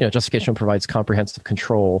 justification provides comprehensive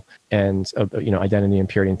control and, identity and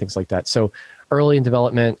purity and things like that. So early in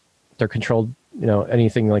development, they're controlled,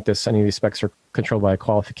 anything like this, any of these specs are controlled by a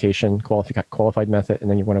qualified method,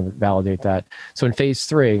 and then you want to validate that. So in phase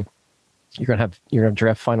 3, you're going to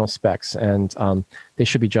draft final specs, and they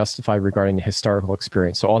should be justified regarding the historical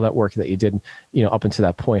experience. So all that work that you did, up until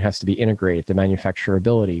that point has to be integrated. The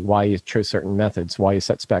manufacturability, why you chose certain methods, why you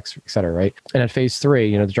set specs, et cetera, right? And at phase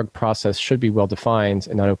 3, the drug process should be well defined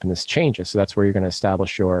and not open to changes. So that's where you're going to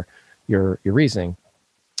establish your reasoning.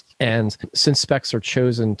 And since specs are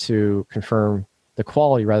chosen to confirm the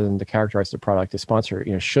quality rather than to characterize the product, the sponsor,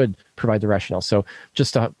 should provide the rationale. So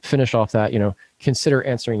just to finish off that, consider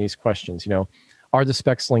answering these questions. Are the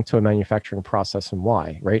specs linked to a manufacturing process, and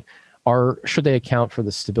why, right? Should they account for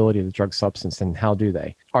the stability of the drug substance, and how do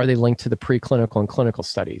they? Are they linked to the preclinical and clinical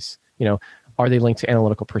studies? Are they linked to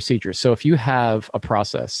analytical procedures? So if you have a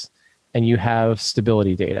process and you have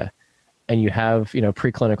stability data and you have,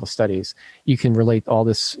 preclinical studies, you can relate all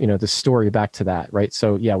this, this story back to that, right?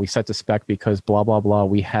 So yeah, we set the spec because blah, blah, blah.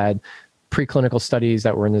 We had preclinical studies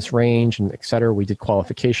that were in this range, and et cetera. We did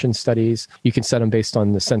qualification studies. You can set them based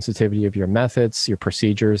on the sensitivity of your methods, your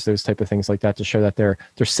procedures, those type of things like that, to show that they're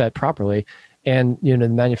set properly. And, the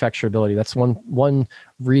manufacturability, that's one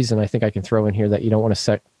reason I think I can throw in here that you don't want to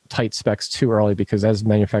set tight specs too early, because as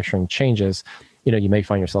manufacturing changes, you may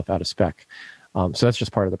find yourself out of spec. So that's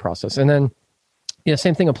just part of the process. And then,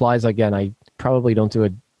 same thing applies. Again, I probably don't do a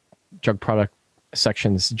drug product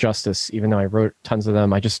sections justice, even though I wrote tons of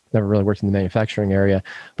them. I just never really worked in the manufacturing area.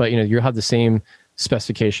 But, you'll have the same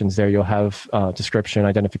specifications there. You'll have description,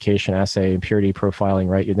 identification, assay, impurity profiling,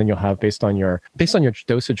 right? And then you'll have, based on your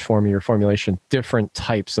dosage form, your formulation, different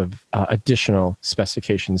types of additional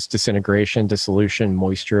specifications: disintegration, dissolution,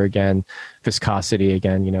 moisture again, viscosity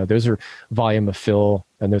again. Those are volume of fill,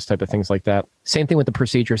 and those type of things like that. Same thing with the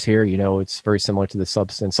procedures here. It's very similar to the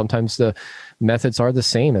substance. Sometimes the methods are the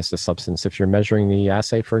same as the substance. If you're measuring the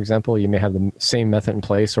assay, for example, you may have the same method in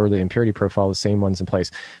place, or the impurity profile, the same ones in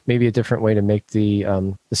place. Maybe a different way to make the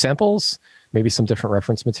samples, maybe some different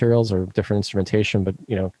reference materials or different instrumentation, but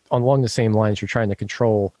along the same lines, you're trying to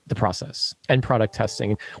control the process. End product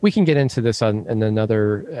testing. We can get into this in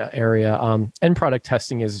another area. End product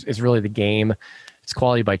testing is really the game. It's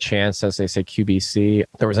quality by chance, as they say, QBC.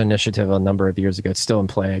 There was an initiative a number of years ago. It's still in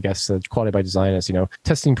play, I guess. Quality by design is,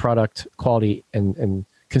 testing product quality and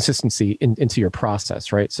consistency into your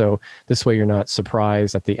process, right? So this way you're not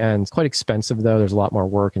surprised at the end. It's quite expensive, though. There's a lot more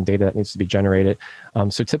work and data that needs to be generated.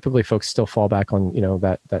 So typically folks still fall back on,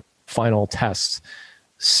 that final test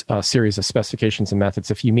series of specifications and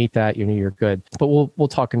methods. If you meet that, you're good. But we'll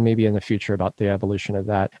talk maybe in the future about the evolution of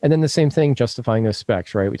that. And then the same thing, justifying those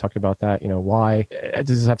specs, right? We talked about that. Why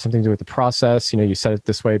does this have something to do with the process? You set it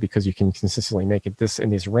this way because you can consistently make it this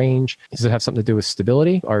in this range. Does it have something to do with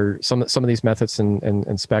stability? Or some of these methods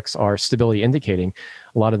and specs are stability indicating.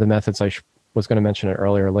 A lot of the methods was going to mention it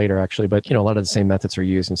earlier or later, actually, but a lot of the same methods are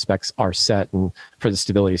used and specs are set and for the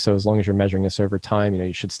stability. So as long as you're measuring this over time,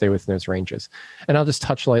 you should stay within those ranges. And I'll just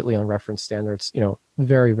touch lightly on reference standards.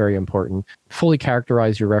 Very, very important. Fully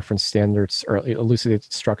characterize your reference standards or elucidate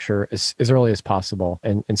the structure as early as possible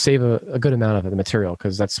and save a good amount of the material,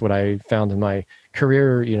 because that's what I found in my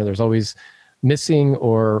career. There's always missing,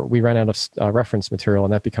 or we ran out of reference material,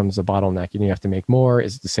 and that becomes a bottleneck. You have to make more.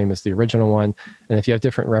 Is it the same as the original one? And if you have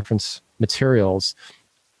different reference materials,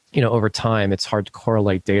 over time, it's hard to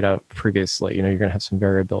correlate data previously. You're going to have some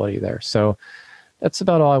variability there. So that's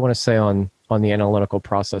about all I want to say on the analytical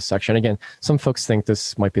process section. Again, some folks think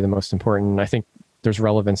this might be the most important. I think there's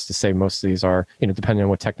relevance to say most of these are, depending on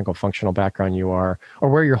what technical functional background you are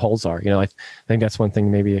or where your holes are. I think that's one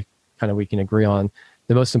thing maybe kind of we can agree on.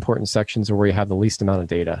 The most important sections are where you have the least amount of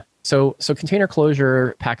data. So container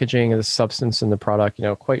closure, packaging of the substance and the product,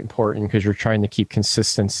 quite important because you're trying to keep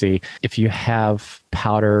consistency. If you have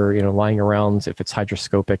powder, lying around, if it's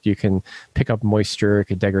hydroscopic, you can pick up moisture, it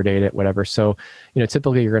could degrade it, whatever. So,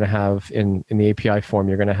 typically you're going to have in the API form,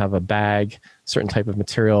 you're going to have a bag, certain type of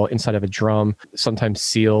material inside of a drum, sometimes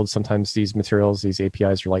sealed. Sometimes these materials, these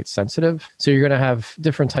APIs are light sensitive. So you're going to have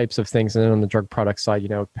different types of things. And then on the drug product side,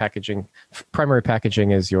 packaging, primary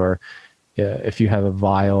packaging is if you have a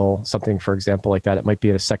vial, something, for example, like that, it might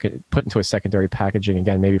be put into a secondary packaging,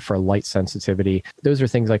 again, maybe for light sensitivity. Those are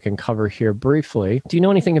things I can cover here briefly. Do you know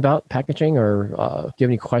anything about packaging, or do you have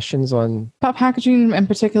any questions on? About packaging in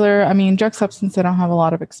particular, drug substance I don't have a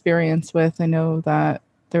lot of experience with. I know that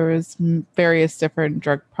there is various different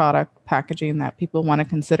drug product packaging that people want to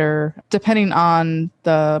consider, depending on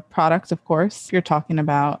the product, of course. You're talking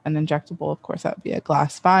about an injectable, of course, that would be a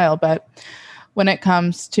glass vial, but when it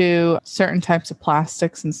comes to certain types of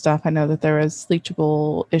plastics and stuff, I know that there is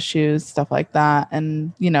leachable issues, stuff like that,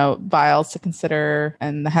 and, vials to consider,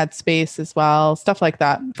 and the headspace as well, stuff like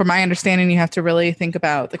that. From my understanding, you have to really think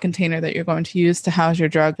about the container that you're going to use to house your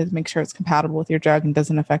drug, to make sure it's compatible with your drug and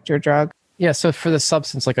doesn't affect your drug. Yeah, so for the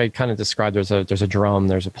substance, like I kind of described, there's a drum,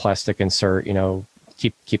 there's a plastic insert,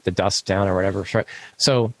 keep the dust down or whatever.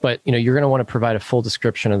 So, but you're going to want to provide a full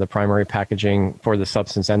description of the primary packaging for the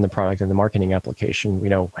substance and the product and the marketing application.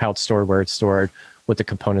 How it's stored, where it's stored, what the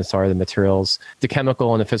components are, the materials, the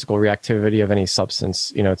chemical and the physical reactivity of any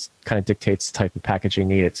substance. It's kind of dictates the type of packaging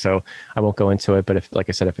needed. So I won't go into it, but if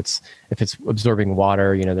it's absorbing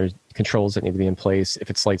water, there's controls that need to be in place. If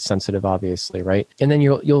it's light sensitive, obviously, right? And then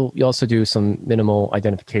you'll also do some minimal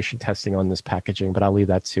identification testing on this packaging, but I'll leave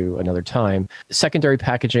that to another time. Secondary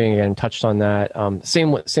packaging, again, touched on that.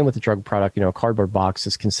 Same with the drug product. A cardboard box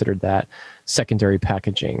is considered that secondary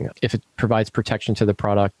packaging. If it provides protection to the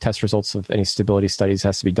product, test results of any stability studies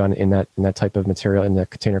has to be done in that type of material in the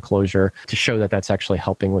container closure to show that that's actually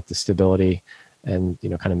helping with the stability. And,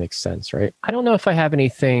 kind of makes sense, right? I don't know if I have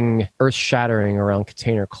anything earth-shattering around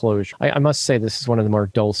container closure. I must say this is one of the more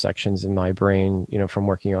dull sections in my brain, from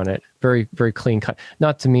working on it. Very, very clean cut.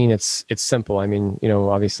 Not to mean it's simple.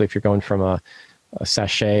 Obviously, if you're going from a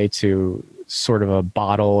sachet to sort of a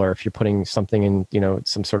bottle, or if you're putting something in,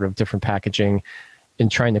 some sort of different packaging and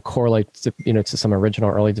trying to correlate to some original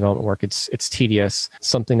early development work, it's tedious.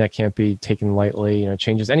 Something that can't be taken lightly.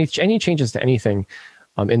 Changes any changes to anything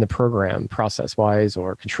in the program, process-wise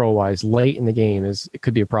or control-wise, late in the game it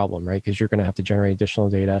could be a problem, right? Because you're going to have to generate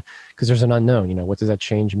additional data because there's an unknown. What does that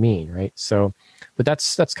change mean, right? So, but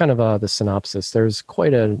that's kind of the synopsis. There's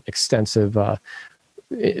quite an extensive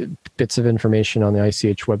bits of information on the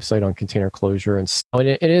ICH website on container closure, and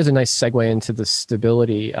it is a nice segue into the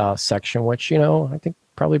stability section, which I think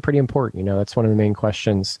probably pretty important. You know, that's one of the main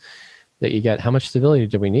questions that you get. How much stability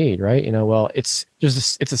do we need, right? You know, well, it's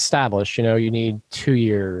established, you know, you need 2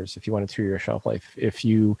 years if you want a 2-year shelf life. If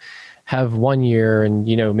you have 1 year and,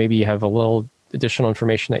 you know, maybe you have a little additional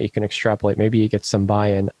information that you can extrapolate, maybe you get some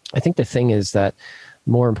buy-in. I think the thing is that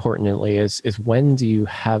more importantly is when do you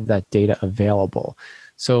have that data available?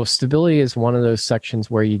 So stability is one of those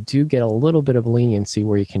sections where you do get a little bit of leniency,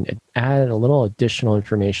 where you can add a little additional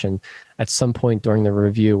information at some point during the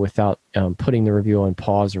review without putting the review on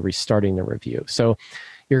pause or restarting the review. So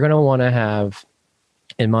you're going to want to have,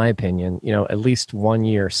 in my opinion, you know, at least 1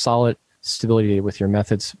 year solid stability with your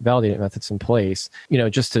methods, validated methods in place, you know,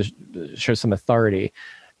 just to show some authority.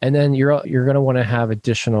 And then you're going to want to have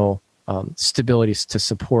additional stabilities to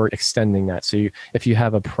support extending that. So if you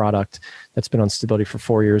have a product that's been on stability for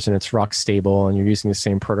 4 years and it's rock stable and you're using the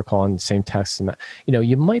same protocol and the same tests, and you know,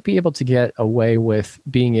 you might be able to get away with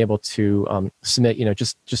being able to submit, you know,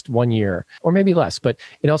 just 1 year or maybe less. But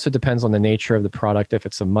it also depends on the nature of the product. If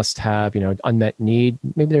it's a must-have, you know, unmet need,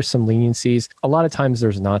 maybe there's some leniencies. A lot of times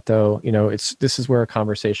there's not, though. You know, this is where a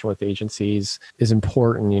conversation with agencies is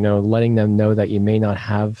important. You know, letting them know that you may not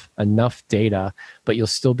have enough data, but you'll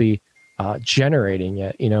still be generating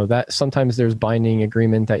it. You know, that sometimes there's binding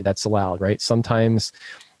agreement that's allowed, right? Sometimes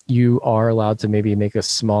you are allowed to maybe make a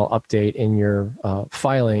small update in your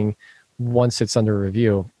filing once it's under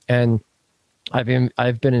review. And I've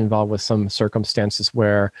been involved with some circumstances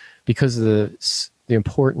where, because of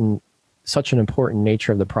such an important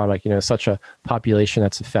nature of the product, you know, such a population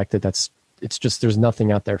that's affected, it's just, there's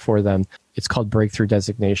nothing out there for them. It's called breakthrough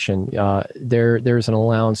designation. There's an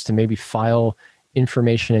allowance to maybe file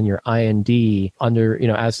information in your IND under, you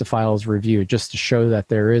know, as the file is reviewed, just to show that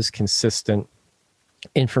there is consistent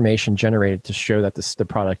information generated to show that the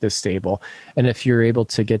product is stable. And if you're able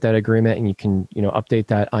to get that agreement and you can, you know, update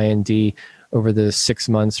that IND over the 6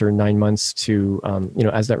 months or 9 months to, you know,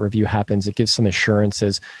 as that review happens, it gives some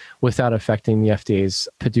assurances without affecting the FDA's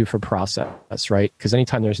PDUFA process, right? Because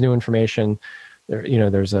anytime there's new information, you know,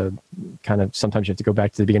 there's a kind of, sometimes you have to go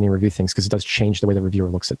back to the beginning and review things because it does change the way the reviewer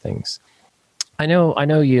looks at things. I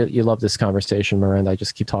know you love this conversation, Miranda. I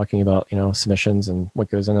just keep talking about, you know, submissions and what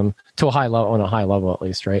goes in them to a high level, on a high level at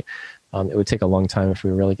least, right? It would take a long time if we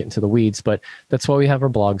really get into the weeds, but that's why we have our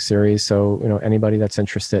blog series. So, you know, anybody that's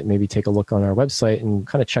interested, maybe take a look on our website and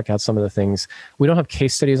kind of check out some of the things. We don't have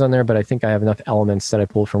case studies on there, but I think I have enough elements that I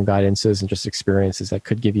pulled from guidances and just experiences that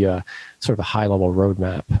could give you a sort of a high level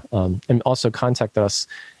roadmap. And also contact us,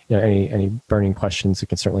 you know, any burning questions. We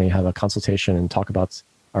can certainly have a consultation and talk about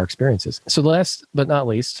our experiences. So last but not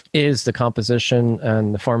least is the composition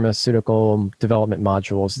and the pharmaceutical development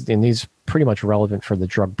modules. And these pretty much relevant for the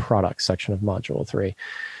drug product section of module 3.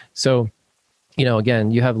 So, you know,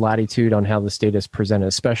 again, you have latitude on how this data is presented,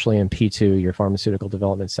 especially in P2, your pharmaceutical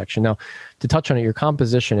development section. Now, to touch on it, your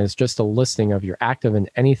composition is just a listing of your active and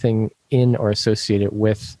anything in or associated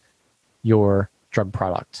with your drug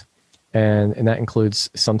product. And that includes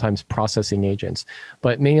sometimes processing agents,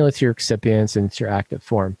 but mainly it's your excipients and it's your active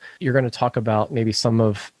form. You're going to talk about maybe some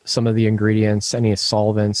of the ingredients, any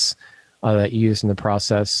solvents that you use in the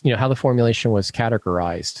process, you know, how the formulation was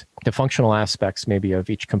categorized, the functional aspects maybe of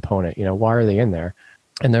each component, you know, why are they in there?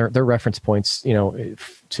 And they're reference points, you know,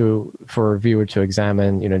 for a reviewer to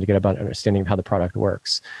examine, you know, to get about understanding of how the product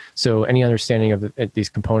works. So any understanding of these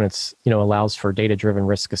components, you know, allows for data-driven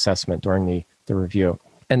risk assessment during the review.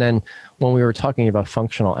 And then when we were talking about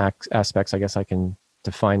functional aspects, I guess I can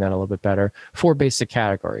define that a little bit better. 4 basic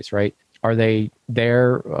categories, right? Are they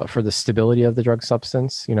there for the stability of the drug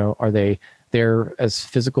substance? You know, are they there as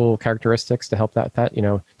physical characteristics to help that, you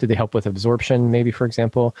know, do they help with absorption, maybe, for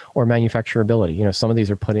example, or manufacturability? You know, some of these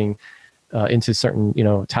are putting into certain, you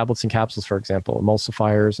know, tablets and capsules, for example,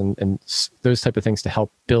 emulsifiers and those type of things to help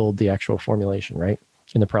build the actual formulation, right?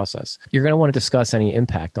 In the process. You're going to want to discuss any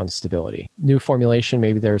impact on stability. New formulation,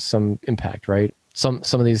 maybe there's some impact, right? Some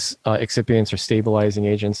of these excipients are stabilizing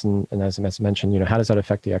agents, and as mentioned, you know, how does that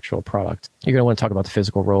affect the actual product? You're going to want to talk about the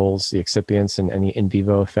physical roles, the excipients, and any in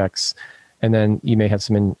vivo effects. And then you may have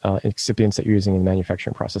some excipients that you're using in the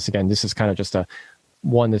manufacturing process. Again, this is kind of just a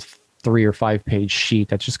 1 to 3 or 5 page sheet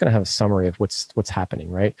that's just going to have a summary of what's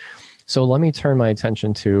happening, right? So let me turn my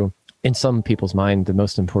attention to, in some people's mind, the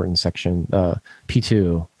most important section,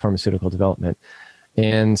 P2, pharmaceutical development.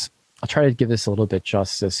 And I'll try to give this a little bit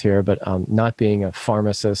justice here, but not being a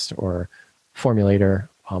pharmacist or formulator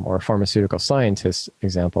or a pharmaceutical scientist,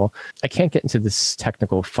 example, I can't get into this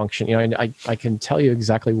technical function. You know, I can tell you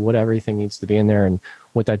exactly what everything needs to be in there and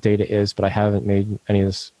what that data is, but I haven't made any of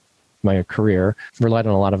this my career, relied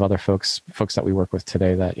on a lot of other folks that we work with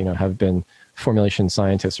today that, have been formulation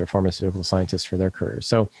scientists or pharmaceutical scientists for their careers.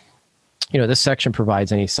 So, this section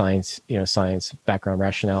provides any science background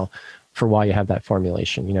rationale for why you have that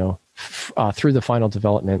formulation, through the final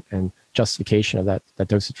development and justification of that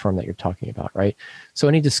dosage form that you're talking about, right? So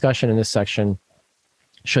any discussion in this section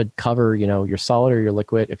should cover, your solid or your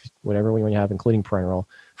liquid, whatever we have, including parenteral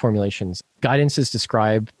formulations. Guidances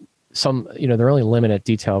describe some, they're only limited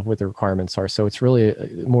detail of what the requirements are. So it's really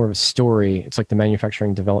more of a story. It's like the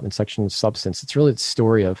manufacturing development section of substance. It's really the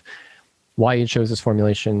story of why you chose this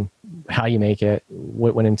formulation, how you make it,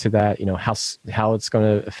 what went into that, how it's going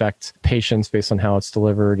to affect patients based on how it's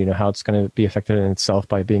delivered, how it's going to be affected in itself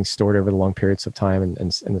by being stored over the long periods of time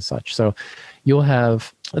and such. So you'll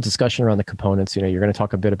have a discussion around the components. You're going to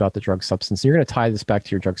talk a bit about the drug substance. You're going to tie this back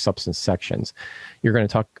to your drug substance sections. You're going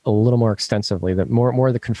to talk a little more extensively, that more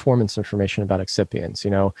of the conformance information about excipients.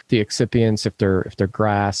 The excipients, if they're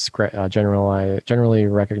GRAS, generally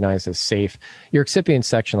recognized as safe. Your excipient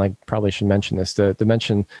section, I probably should mention this.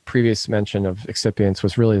 The previous mention of excipients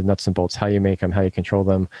was really the nuts and bolts, how you make them, how you control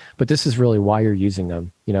them. But this is really why you're using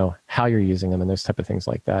them. How you're using them and those type of things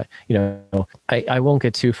like that. I won't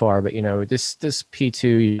get too far, but this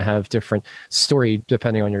P2, you have different story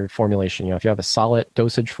depending on your formulation. If you have a solid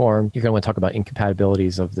dosage form, you're going to want to talk about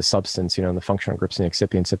incompatibilities of the substance, and the functional groups and the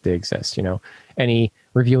excipients if they exist.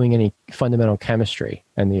 Reviewing any fundamental chemistry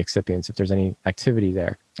and the excipients if there's any activity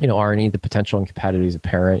there. Are any of the potential incompatibilities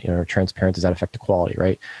apparent, or transparent? Does that affect the quality,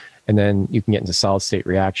 right? And then you can get into solid state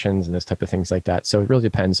reactions and those type of things like that. So it really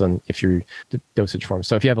depends on if you're the dosage form.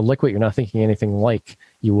 So if you have a liquid, you're not thinking anything like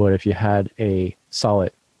you would if you had a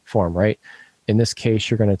solid form, right? In this case,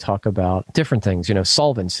 you're going to talk about different things,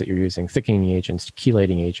 solvents that you're using, thickening agents,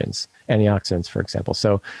 chelating agents, antioxidants, for example.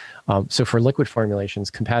 So for liquid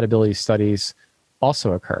formulations, compatibility studies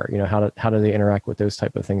also occur. How do they interact with those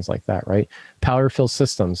type of things like that, right? Powder fill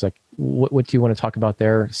systems, like what do you want to talk about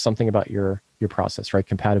there? Something about your process, right?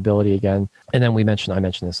 Compatibility again. And then I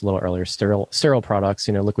mentioned this a little earlier, sterile products,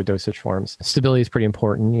 liquid dosage forms. Stability is pretty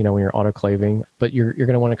important, when you're autoclaving, but you're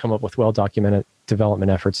going to want to come up with well-documented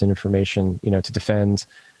development efforts and information, to defend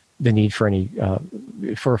the need for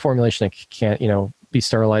for a formulation that can't, be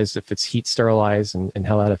sterilized if it's heat sterilized and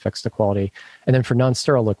how that affects the quality. And then for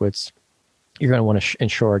non-sterile liquids, you're going to want to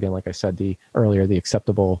ensure, again, like I said the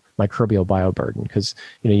acceptable microbial bioburden, because,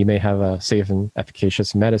 you may have a safe and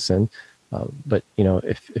efficacious medicine, but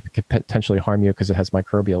if it could potentially harm you because it has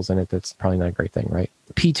microbials in it, that's probably not a great thing, right?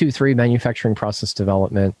 P23, manufacturing process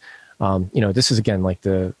development. This is again like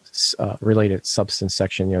the related substance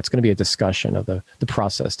section. It's going to be a discussion of the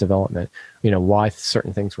process development. Why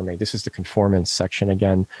certain things were made. This is the conformance section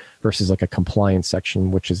again, versus like a compliance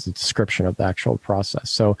section, which is the description of the actual process.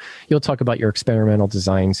 So you'll talk about your experimental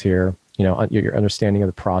designs here. Your understanding of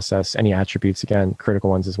the process, any attributes, again,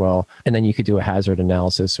 critical ones as well. And then you could do a hazard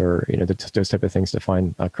analysis or, those type of things to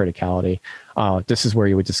find criticality. This is where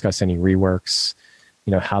you would discuss any reworks,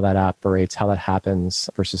 how that operates, how that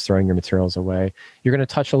happens versus throwing your materials away. You're going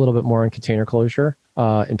to touch a little bit more on container closure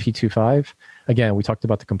in P25. Again, we talked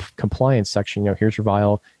about the compliance section. Here's your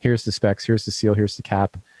vial, here's the specs, here's the seal, here's the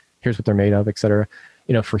cap, here's what they're made of, et cetera.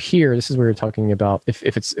 For here, this is where you're talking about if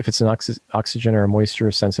it's an oxygen or a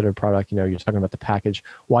moisture sensitive product, you're talking about the package,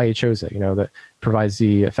 why you chose it, that provides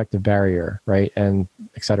the effective barrier, right, and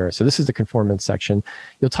et cetera. So this is the conformance section.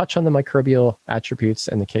 You'll touch on the microbial attributes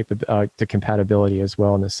and the compatibility as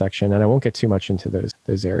well in this section, and I won't get too much into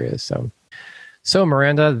those areas. So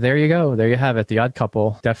Meranda, there you go. There you have it. The odd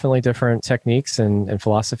couple. Definitely different techniques and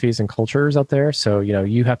philosophies and cultures out there. So,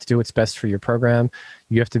 you have to do what's best for your program.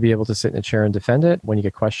 You have to be able to sit in a chair and defend it when you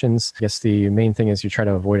get questions. I guess the main thing is you try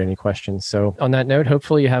to avoid any questions. So on that note,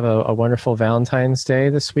 hopefully you have a wonderful Valentine's Day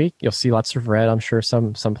this week. You'll see lots of red, I'm sure,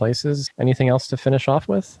 some places. Anything else to finish off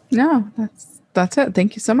with? No, that's it.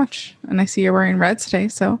 Thank you so much. And I see you're wearing red today,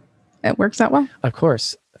 so it works out well. Of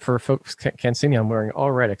course. For folks who can't see me, I'm wearing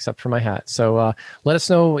all red except for my hat. So let us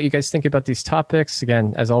know what you guys think about these topics.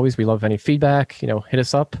 Again, as always, we love any feedback. Hit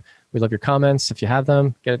us up. We love your comments. If you have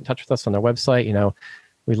them, get in touch with us on our website.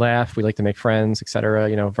 We laugh. We like to make friends,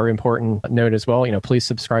 etc. Very important note as well. Please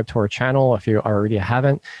subscribe to our channel. If you already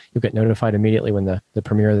haven't, you'll get notified immediately when the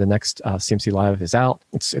premiere of the next CMC Live is out.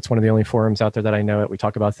 It's one of the only forums out there that I know that we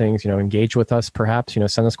talk about things. Engage with us, perhaps.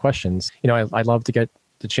 Send us questions. I love to get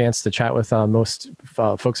the chance to chat with most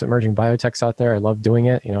folks at emerging biotechs out there. I love doing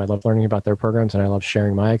it. I love learning about their programs, and I love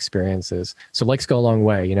sharing my experiences. So likes go a long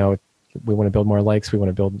way. We want to build more likes. We want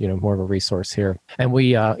to build, more of a resource here. And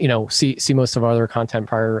we, see most of our other content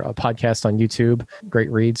prior podcasts on YouTube.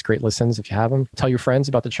 Great reads, great listens if you have them. Tell your friends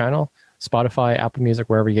about the channel. Spotify, Apple Music,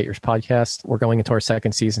 wherever you get your podcast. We're going into our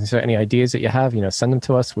second season. So any ideas that you have, send them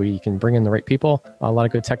to us. We can bring in the right people, a lot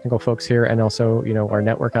of good technical folks here, and also, our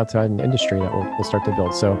network outside in the industry that we'll start to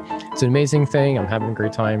build. So it's an amazing thing. I'm having a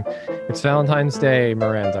great time. It's Valentine's Day,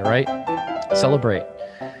 Miranda, right? Celebrate.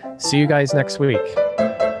 See you guys next week.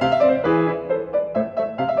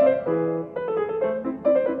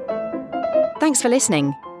 Thanks for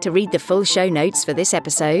listening. To read the full show notes for this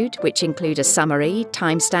episode, which include a summary,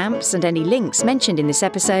 timestamps, and any links mentioned in this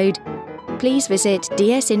episode, please visit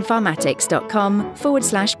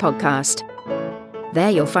dsinformatics.com/podcast. There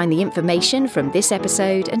you'll find the information from this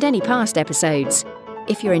episode and any past episodes.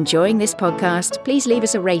 If you're enjoying this podcast, please leave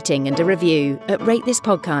us a rating and a review at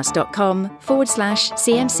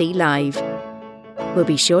ratethispodcast.com/CMC Live. We'll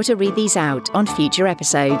be sure to read these out on future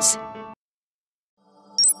episodes.